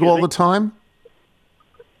Champions League all the time?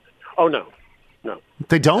 Oh, no.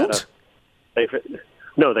 They don't?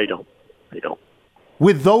 No, they don't. They don't.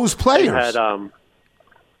 With those players? They had,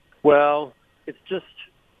 well, it's just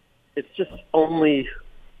only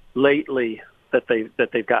lately that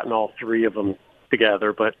they've gotten all 3 of them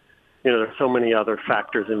together. But there's so many other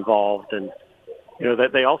factors involved, and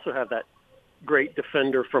that they also have that great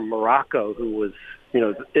defender from Morocco who was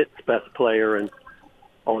its best player and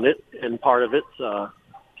part of its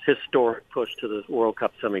historic push to the World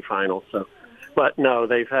Cup semifinals. So, but no,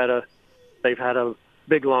 they've had a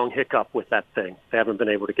big long hiccup with that thing. They haven't been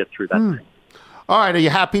able to get through that thing. All right, are you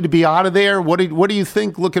happy to be out of there? What do you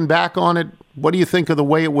think, looking back on it? What do you think of the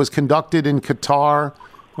way it was conducted in Qatar?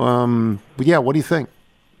 What do you think?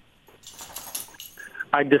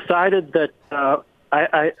 I decided that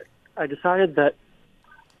I decided that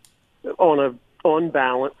on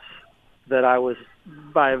balance that I was,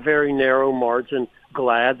 by a very narrow margin,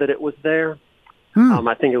 glad that it was there.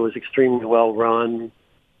 I think it was extremely well run.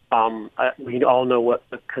 We all know what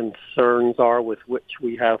the concerns are with which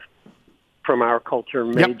we have from our culture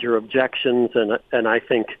major objections, and I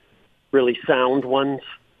think really sound ones.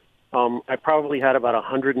 I probably had about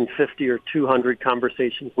 150 or 200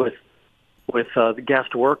 conversations with the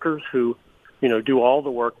guest workers who do all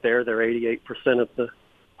the work there. They're 88% of the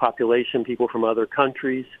population, people from other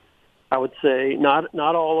countries. I would say not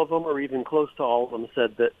all of them, or even close to all of them,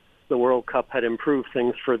 said that the World Cup had improved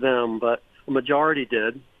things for them, but a majority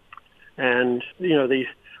did. And, these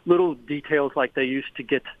little details like they used to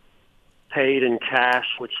get paid in cash,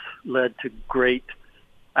 which led to great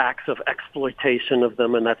acts of exploitation of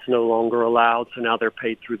them, and that's no longer allowed. So now they're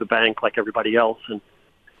paid through the bank like everybody else, and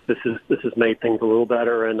this has made things a little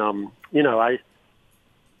better. And,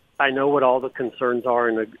 I know what all the concerns are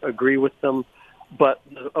and agree with them, but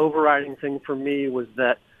the overriding thing for me was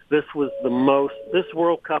that this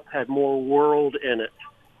World Cup had more world in it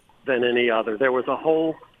than any other. There was a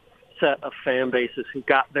whole set of fan bases who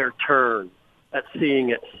got their turn at seeing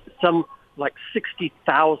it. Some, like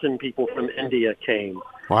 60,000 people from India came.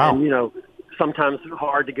 Wow. And, sometimes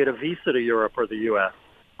hard to get a visa to Europe or the U.S.,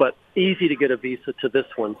 but easy to get a visa to this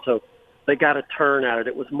one. So they got a turn at it.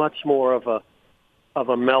 It was much more of a of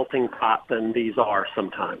a melting pot than these are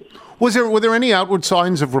sometimes. Were there any outward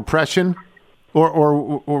signs of repression,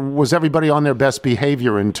 or was everybody on their best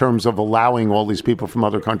behavior in terms of allowing all these people from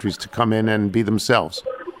other countries to come in and be themselves?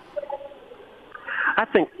 I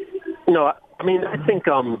think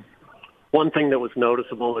one thing that was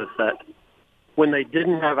noticeable is that when they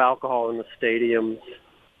didn't have alcohol in the stadiums,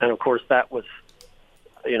 and of course that was,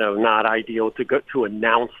 not ideal to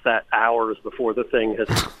announce that hours before the thing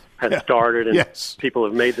has started, and people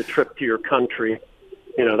have made the trip to your country.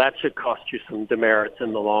 That should cost you some demerits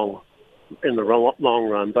in the long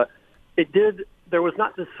run. But there was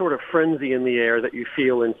not this sort of frenzy in the air that you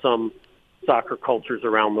feel in some soccer cultures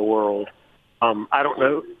around the world. I don't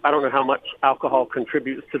know how much alcohol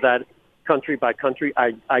contributes to that country by country.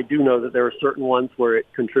 I do know that there are certain ones where it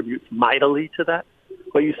contributes mightily to that.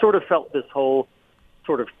 But you sort of felt this whole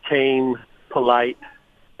sort of tame, polite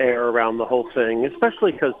air around the whole thing,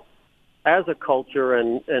 especially because as a culture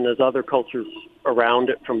and as other cultures around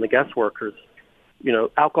it from the guest workers,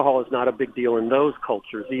 alcohol is not a big deal in those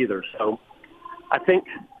cultures either. So I think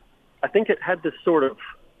it had this sort of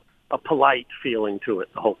a polite feeling to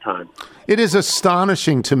it the whole time. It is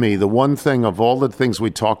astonishing to me, the one thing of all the things we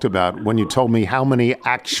talked about, when you told me how many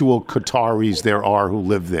actual Qataris there are who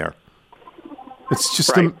live there. It's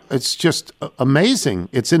just it's just amazing.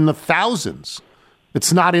 It's in the thousands.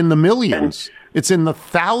 It's not in the millions. It's in the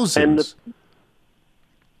thousands.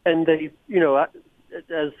 And they,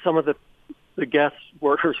 as some of the guest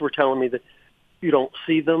workers were telling me, that you don't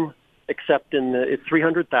see them except it's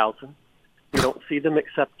 300,000. You don't see them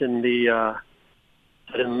except in the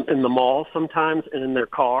mall sometimes and in their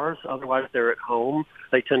cars. Otherwise, they're at home.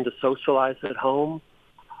 They tend to socialize at home.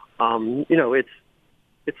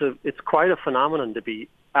 It's quite a phenomenon to be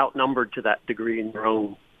outnumbered to that degree in your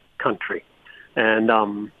own country. And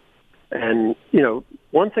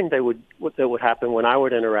one thing that would happen when I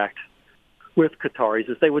would interact with Qataris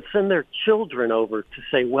is they would send their children over to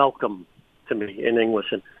say welcome to me in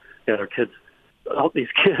English, and their kids, all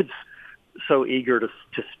these kids, so eager to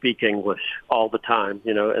speak English all the time,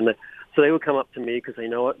 so they would come up to me because they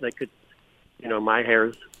know it. They could, my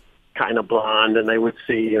hair's kind of blonde, and they would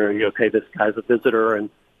see, okay, this guy's a visitor, and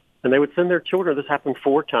they would send their children. This happened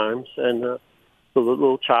 4 times, and the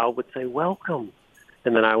little child would say, welcome.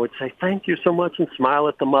 And then I would say, thank you so much, and smile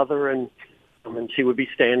at the mother, and she would be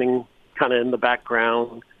standing kind of in the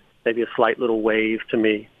background, maybe a slight little wave to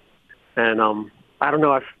me. And I don't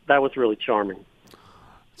know, that was really charming.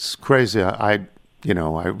 It's crazy. I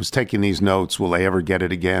was taking these notes. Will they ever get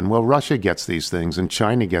it again? Well, Russia gets these things, and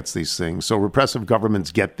China gets these things. So repressive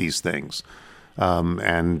governments get these things.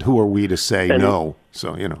 And who are we to say no?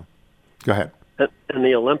 So, go ahead. And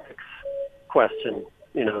the Olympics question,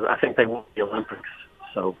 I think they won the Olympics.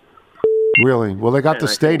 So really? Well, they got the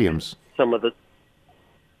stadiums. Some of the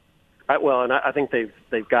and I think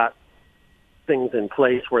they've got things in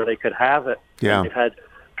place where they could have it. Yeah. They've had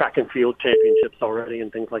track and field championships already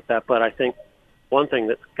and things like that. But I think one thing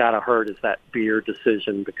that's got to hurt is that beer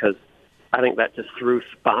decision, because I think that just threw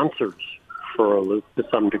sponsors for a loop to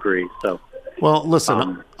some degree. So, well,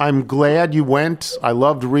 listen, I'm glad you went. I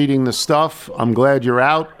loved reading the stuff. I'm glad you're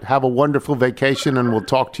out. Have a wonderful vacation, and we'll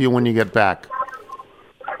talk to you when you get back.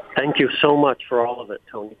 Thank you so much for all of it,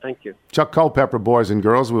 Tony. Thank you. Chuck Culpepper, boys and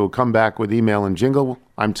girls. We will come back with email and jingle.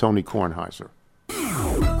 I'm Tony Kornheiser.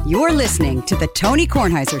 You're listening to The Tony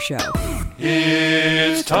Kornheiser Show.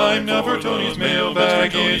 It's time now for Tony's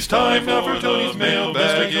mailbag. It's time now for Tony's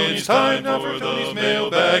mailbag. It's time now for Tony's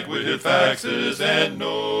mailbag with faxes and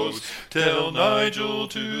notes. Tell Nigel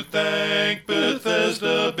to thank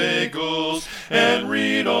Bethesda Bagels and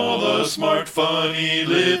read all the smart, funny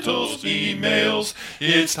little emails.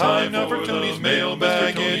 It's time now for Tony's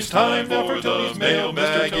mailbag. It's time now for Tony's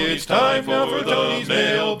mailbag. It's time now for Tony's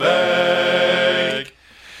mailbag.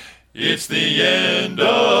 It's the end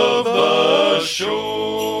of the show.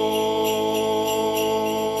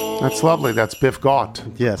 That's lovely. That's Biff Gott.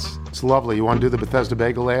 Yes. It's lovely. You want to do the Bethesda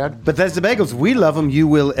Bagel ad? Bethesda Bagels. We love them. You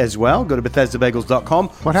will as well. Go to BethesdaBagels.com.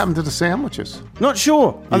 What happened to the sandwiches? Not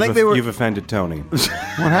sure. I think they were... You've offended Tony.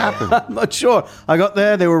 What happened? I'm not sure. I got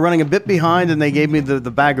there. They were running a bit behind, and they gave me the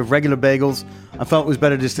bag of regular bagels. I felt it was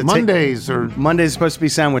better just to Mondays is supposed to be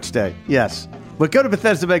sandwich day. Yes. But go to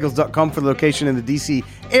BethesdaBagels.com for the location in the D.C.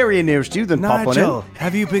 area nearest you. Then pop on in.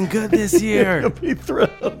 Have you been good this year? You'll be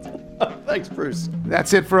thrilled. Thanks, Bruce.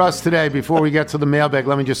 That's it for us today. Before we get to the mailbag,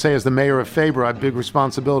 let me just say, as the mayor of Faber, I have big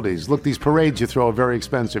responsibilities. Look, these parades you throw are very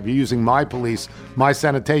expensive. You're using my police, my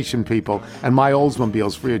sanitation people, and my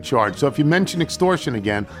Oldsmobiles free of charge. So if you mention extortion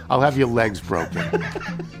again, I'll have your legs broken.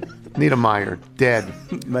 Nita Meyer, dead.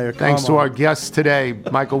 Mayor, Thanks to come on. our guests today,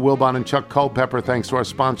 Michael Wilbon and Chuck Culpepper. Thanks to our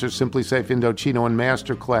sponsors, Simply Safe Indochino and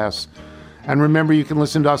Masterclass. And remember, you can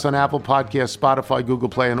listen to us on Apple Podcasts, Spotify, Google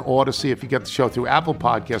Play, and Odyssey. If you get the show through Apple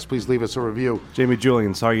Podcasts, please leave us a review. Jamie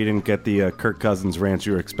Julian, sorry you didn't get the Kirk Cousins rant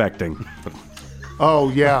you were expecting. Oh,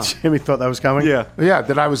 yeah. Jimmy thought that was coming? Yeah. Yeah,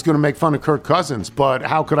 that I was going to make fun of Kirk Cousins, but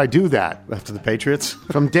how could I do that? After the Patriots?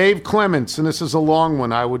 From Dave Clements, and this is a long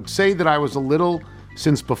one. I would say that I was a little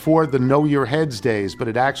since before the Know Your Heads days, but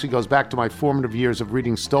it actually goes back to my formative years of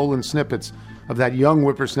reading stolen snippets of that young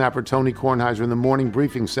whippersnapper Tony Kornheiser in the morning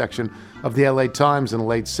briefing section of the LA Times in the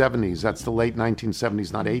late 70s. That's the late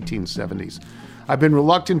 1970s, not 1870s. I've been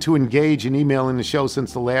reluctant to engage in emailing the show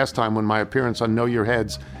since the last time when my appearance on Know Your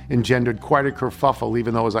Heads engendered quite a kerfuffle,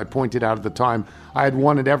 even though, as I pointed out at the time, I had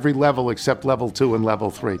won at every level except level 2 and level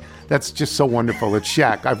 3. That's just so wonderful. It's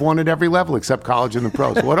Shaq. I've won at every level except college and the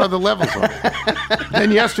pros. What other levels are there?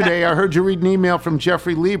 Then yesterday, I heard you read an email from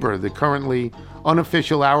Jeffrey Lieber, the currently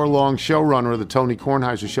unofficial hour-long showrunner of the Tony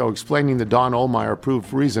Kornheiser Show, explaining the Don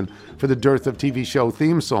Ohlmeyer-approved reason for the dearth of TV show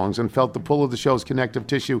theme songs, and felt the pull of the show's connective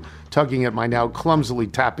tissue tugging at my now clumsily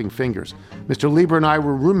tapping fingers. Mr. Lieber and I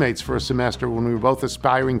were roommates for a semester when we were both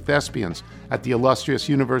aspiring thespians at the illustrious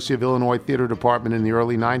University of Illinois Theater Department in the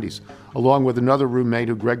early 90s, along with another roommate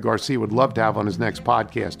who Greg Garcia would love to have on his next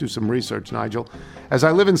podcast. Do some research, Nigel. As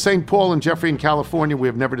I live in St. Paul and Jeffrey in California, we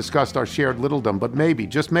have never discussed our shared littledom, but maybe,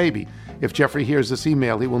 just maybe, if Jeffrey hears this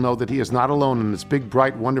email, he will know that he is not alone in this big,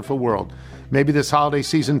 bright, wonderful world. Maybe this holiday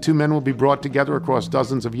season, two men will be brought together across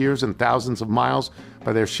dozens of years and thousands of miles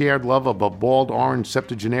by their shared love of a bald orange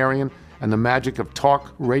septuagenarian and the magic of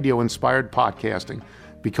talk radio-inspired podcasting.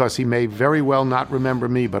 Because he may very well not remember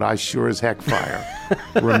me, but I sure as heck fire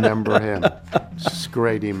remember him. It's a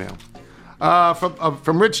great email.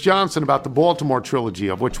 From Rich Johnson about the Baltimore trilogy,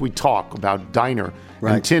 of which we talk about Diner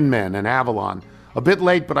and Tin Men and Avalon. A bit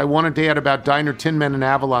late, but I wanted to add about Diner, Tin Men, and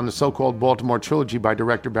Avalon, the so-called Baltimore trilogy by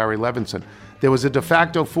director Barry Levinson. There was a de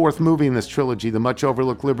facto fourth movie in this trilogy, the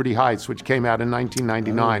much-overlooked Liberty Heights, which came out in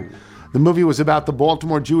 1999. The movie was about the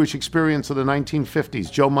Baltimore Jewish experience of the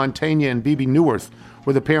 1950s. Joe Mantegna and Bebe Neuwirth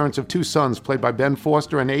were the parents of two sons, played by Ben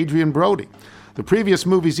Foster and Adrian Brody. The previous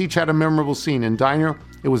movies each had a memorable scene. In Diner,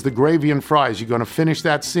 it was the gravy and fries. You going to finish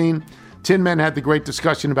that scene? Tin Men had the great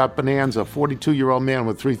discussion about Bonanza, a 42-year-old man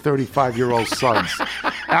with three 35-year-old sons.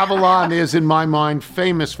 Avalon is, in my mind,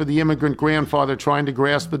 famous for the immigrant grandfather trying to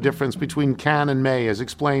grasp the difference between can and may, as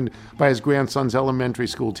explained by his grandson's elementary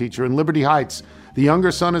school teacher. In Liberty Heights, the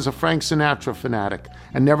younger son is a Frank Sinatra fanatic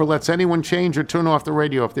and never lets anyone change or turn off the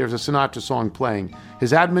radio if there's a Sinatra song playing.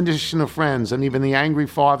 His admonition of friends and even the angry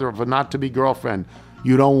father of a not-to-be girlfriend,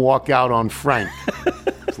 you don't walk out on Frank.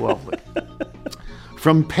 It's lovely.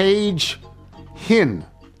 From Paige Hin,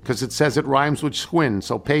 because it says it rhymes with Schwinn,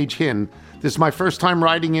 so Paige Hin. This is my first time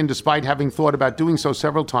writing in, despite having thought about doing so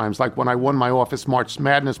several times, like when I won my Office March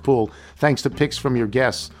Madness pool, thanks to picks from your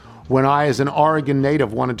guests. When I, as an Oregon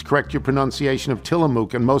native, wanted to correct your pronunciation of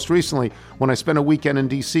Tillamook, and most recently, when I spent a weekend in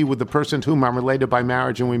D.C. with the person to whom I'm related by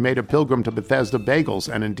marriage, and we made a pilgrim to Bethesda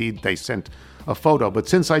Bagels, and indeed they sent a photo. But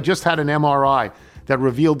since I just had an MRI that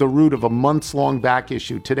revealed the root of a months-long back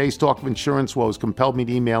issue, today's talk of insurance woes compelled me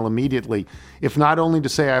to email immediately, if not only to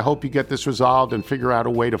say I hope you get this resolved and figure out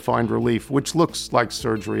a way to find relief, which looks like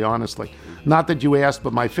surgery, honestly. Not that you asked,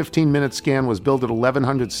 but my 15-minute scan was billed at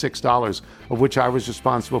 $1,106, of which I was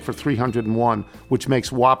responsible for $301, which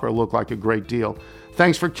makes Whopper look like a great deal.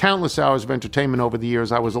 Thanks for countless hours of entertainment over the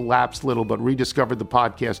years. I was a lapsed little, but rediscovered the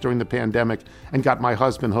podcast during the pandemic and got my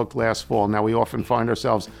husband hooked last fall. Now we often find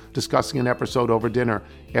ourselves discussing an episode over dinner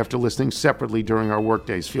after listening separately during our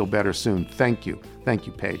workdays. Feel better soon. Thank you. Thank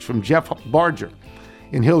you, Paige. From Jeff Barger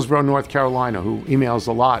in Hillsborough, North Carolina, who emails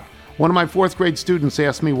a lot. One of my fourth grade students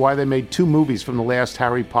asked me why they made 2 movies from the last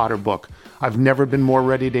Harry Potter book. I've never been more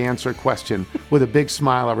ready to answer a question. With a big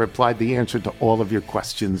smile, I replied, the answer to all of your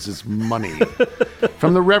questions is money.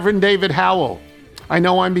 From the Reverend David Howell. I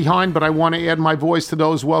know I'm behind, but I want to add my voice to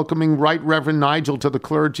those welcoming Right Reverend Nigel to the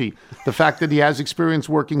clergy. The fact that he has experience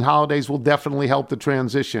working holidays will definitely help the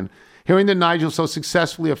transition. Hearing that Nigel so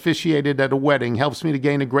successfully officiated at a wedding helps me to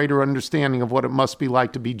gain a greater understanding of what it must be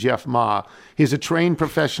like to be Jeff Ma. He's a trained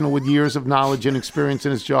professional with years of knowledge and experience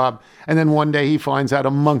in his job, and then one day he finds out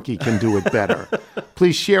a monkey can do it better.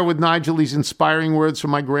 Please share with Nigel these inspiring words from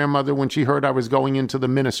my grandmother when she heard I was going into the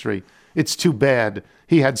ministry. It's too bad.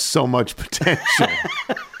 He had so much potential.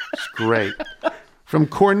 It's great. From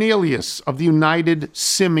Cornelius of the United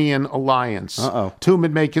Simeon Alliance. To whom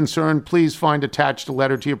it may concern, please find attached a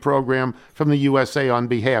letter to your program from the USA on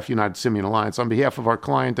behalf, United Simeon Alliance, on behalf of our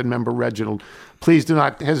client and member Reginald. Please do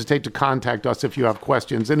not hesitate to contact us if you have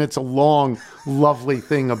questions. And it's a long, lovely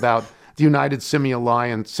thing about the United Simeon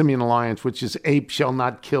Alliance, which is ape shall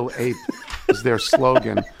not kill ape, is their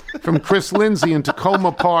slogan. From Chris Lindsley in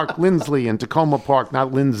Tacoma Park,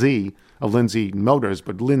 not Lindsay of Lindsay Motors,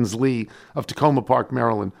 but Lindsley of Tacoma Park,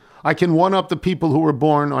 Maryland. I can one-up the people who were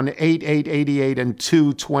born on 8/8/88 and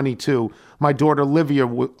 2/22. My daughter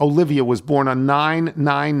Olivia was born on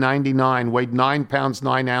 9/9/99, weighed 9 pounds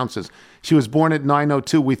 9 ounces. She was born at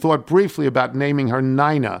 9:02. We thought briefly about naming her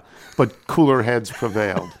Nina, but cooler heads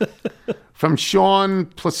prevailed. From Sean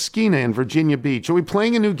Plaskina in Virginia Beach. Are we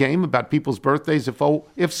playing a new game about people's birthdays?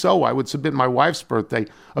 If so, I would submit my wife's birthday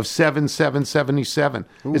of 7/7/77.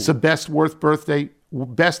 It's the best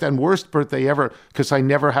and worst birthday ever because I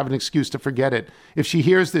never have an excuse to forget it. If she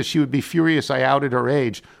hears this, she would be furious I outed her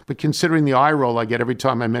age. But considering the eye roll I get every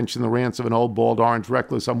time I mention the rants of an old, bald, orange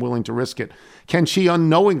recluse, I'm willing to risk it. Can she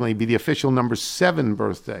unknowingly be the official number 7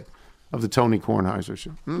 birthday of the Tony Kornheiser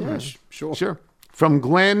Show? Sure. From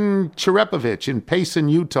Glenn Cherepovich in Payson,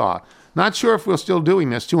 Utah. Not sure if we're still doing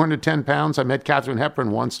this. 210 pounds. I met Katharine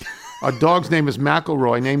Hepburn once. Our dog's name is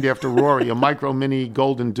McElroy, named after Rory, a micro mini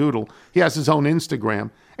golden doodle. He has his own Instagram.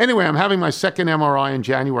 Anyway, I'm having my second MRI in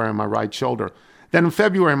January on my right shoulder. Then in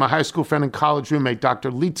February, my high school friend and college roommate,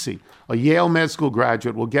 Dr. Litzy, a Yale med school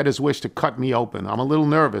graduate, will get his wish to cut me open. I'm a little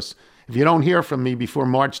nervous. If you don't hear from me before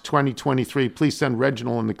March 2023, please send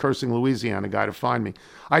Reginald and the Cursing Louisiana guy to find me.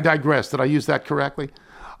 I digress. Did I use that correctly?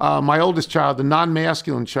 My oldest child, the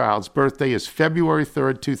non-masculine child's birthday is February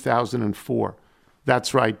 3rd, 2004.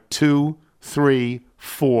 That's right, 2, 3,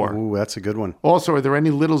 4. Ooh, that's a good one. Also, are there any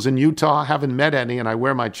littles in Utah? I haven't met any, and I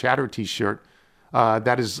wear my Chatter T-shirt.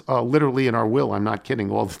 That is literally in our will. I'm not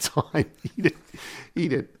kidding all the time.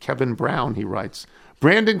 Eat it. Kevin Brown, he writes.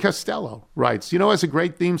 Brandon Costello writes, has a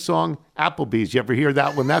great theme song, Applebee's. You ever hear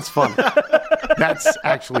that one? That's funny. That's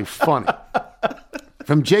actually funny.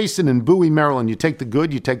 From Jason in Bowie, Maryland, you take the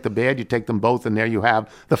good, you take the bad, you take them both, and there you have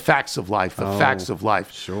the facts of life, facts of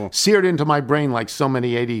life. Sure. Seared into my brain like so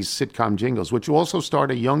many 80s sitcom jingles, which also starred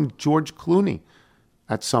a young George Clooney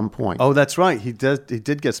at some point. Oh, that's right. He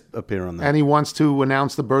did appear on that. And he wants to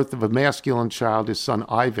announce the birth of a masculine child, his son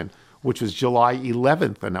Ivan, which was July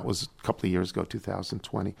 11th, and that was a couple of years ago,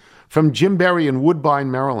 2020. From Jim Berry in Woodbine,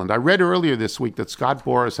 Maryland. I read earlier this week that Scott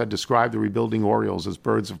Boras had described the rebuilding Orioles as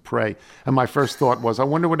birds of prey, and my first thought was, I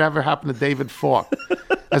wonder whatever happened to David Falk.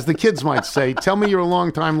 As the kids might say, tell me you're a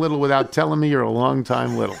long time little without telling me you're a long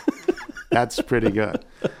time little. That's pretty good.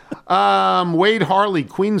 Wade Harley,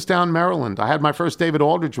 Queenstown, Maryland. I had my first David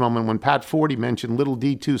Aldridge moment when Pat Forty mentioned Little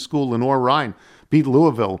D2 school Lenore Ryan beat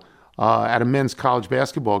Louisville at a men's college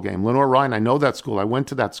basketball game. Lenore Ryan, I know that school. I went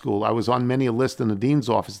to that school. I was on many a list in the dean's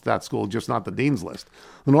office at that school, just not the dean's list.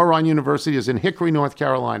 Lenore Ryan University is in Hickory, North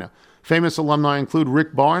Carolina. Famous alumni include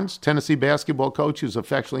Rick Barnes, Tennessee basketball coach who's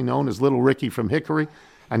affectionately known as Little Ricky from Hickory,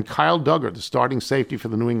 and Kyle Duggar, the starting safety for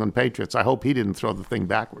the New England Patriots. I hope he didn't throw the thing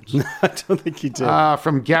backwards. I don't think he did.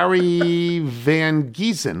 From Gary Van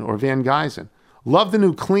Geysen. Love the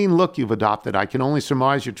new clean look you've adopted. I can only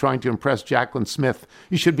surmise you're trying to impress Jacqueline Smith.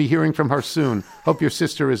 You should be hearing from her soon. Hope your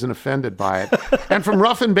sister isn't offended by it. And from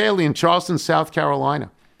Ruffin Bailey in Charleston, South Carolina.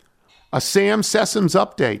 A Sam Sessoms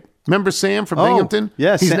update. Remember Sam from Binghamton?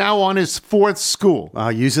 Yes. He's now on his 4th school.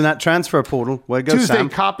 Using that transfer portal. Way to go, Tuesday, Sam.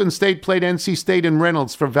 Coppin State played NC State in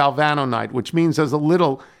Reynolds for Valvano night, which means as a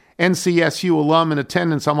little NCSU alum in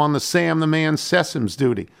attendance, I'm on the Sam the Man Sessoms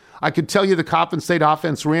duty. I could tell you the Coppin State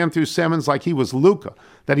offense ran through Simmons like he was Luka,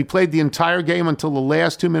 that he played the entire game until the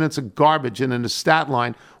last 2 minutes of garbage, and in his stat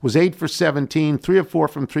line was 8 for 17, 3 of 4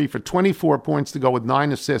 from 3 for 24 points to go with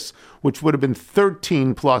 9 assists, which would have been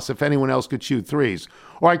 13 plus if anyone else could shoot threes.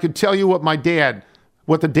 Or I could tell you what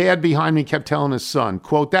the dad behind me kept telling his son,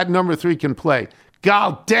 quote, that number 3 can play.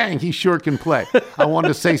 God dang, he sure can play. I wanted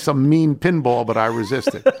to say some mean pinball, but I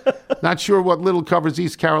resisted. Not sure what little covers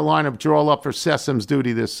East Carolina, but you're all up for Sessoms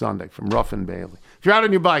duty this Sunday. From Ruffin Bailey. If you're out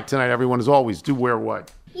on your bike tonight, everyone, as always, do wear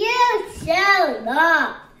white. You shall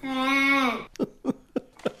not.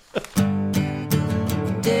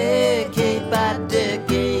 Decade by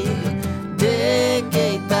decade,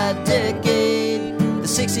 decade by decade, the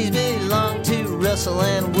 60s belong to Russell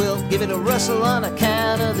and Wilt. Give it a Russell on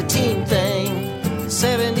account of the team thing.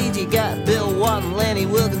 70s, you got Bill Watt and Lanny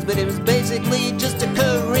Wilkins, but it was basically just a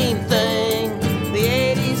Kareem thing. The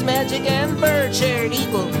 80s, Magic and Bird shared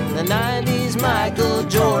equal. The 90s, Michael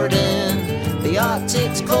Jordan. The yachts,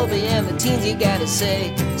 it's Colby and the teens, you gotta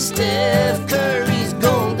say. Steph Curry's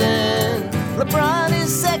golden. LeBron is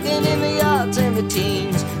second in the yachts and the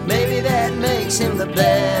teens. Maybe that makes him the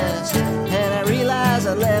best. And I realize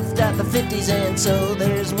I left out the 50s, and so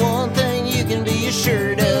there's one thing you can be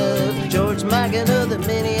assured of. George Mikan of the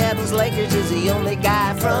Minneapolis Lakers is the only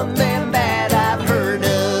guy from them that I've heard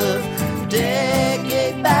of.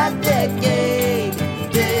 Decade by decade,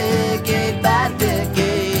 decade by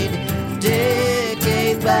decade,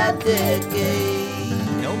 decade by decade.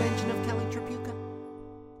 No mention of Kelly Tripucka.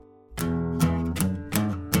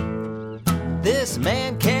 This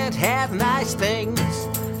man can't have nice things.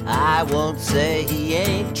 I won't say he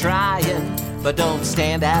ain't trying, but don't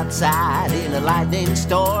stand outside in a lightning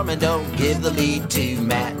storm and don't give the lead to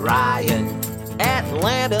Matt Ryan.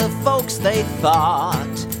 Atlanta folks, they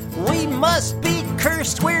thought we must be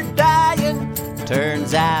cursed, we're dying.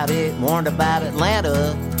 Turns out it weren't about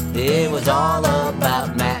Atlanta, it was all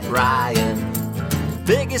about Matt Ryan.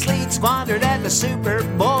 Biggest lead squandered at the Super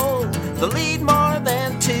Bowl, the lead more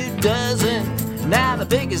than 24. Now the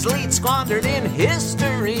biggest lead squandered in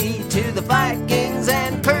history to the Vikings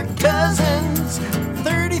and Kirk Cousins.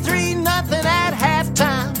 33-0 at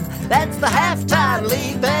halftime. That's the halftime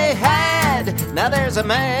lead they had. Now there's a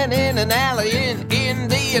man in an alley in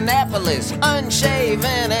Indianapolis,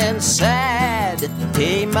 unshaven and sad.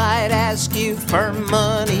 He might ask you for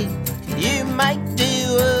money. You might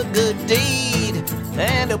do a good deed,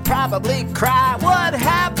 and he'll probably cry, what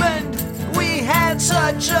happened? We had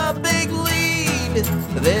such a big lead.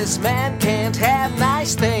 This man can't have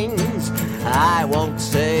nice things. I won't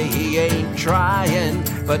say he ain't trying,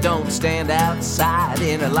 but don't stand outside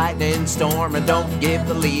in a lightning storm and don't give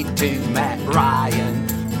the lead to Matt Ryan.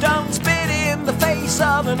 Don't spit in the face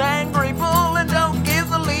of an angry bull and don't give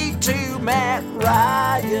the lead to Matt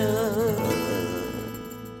Ryan.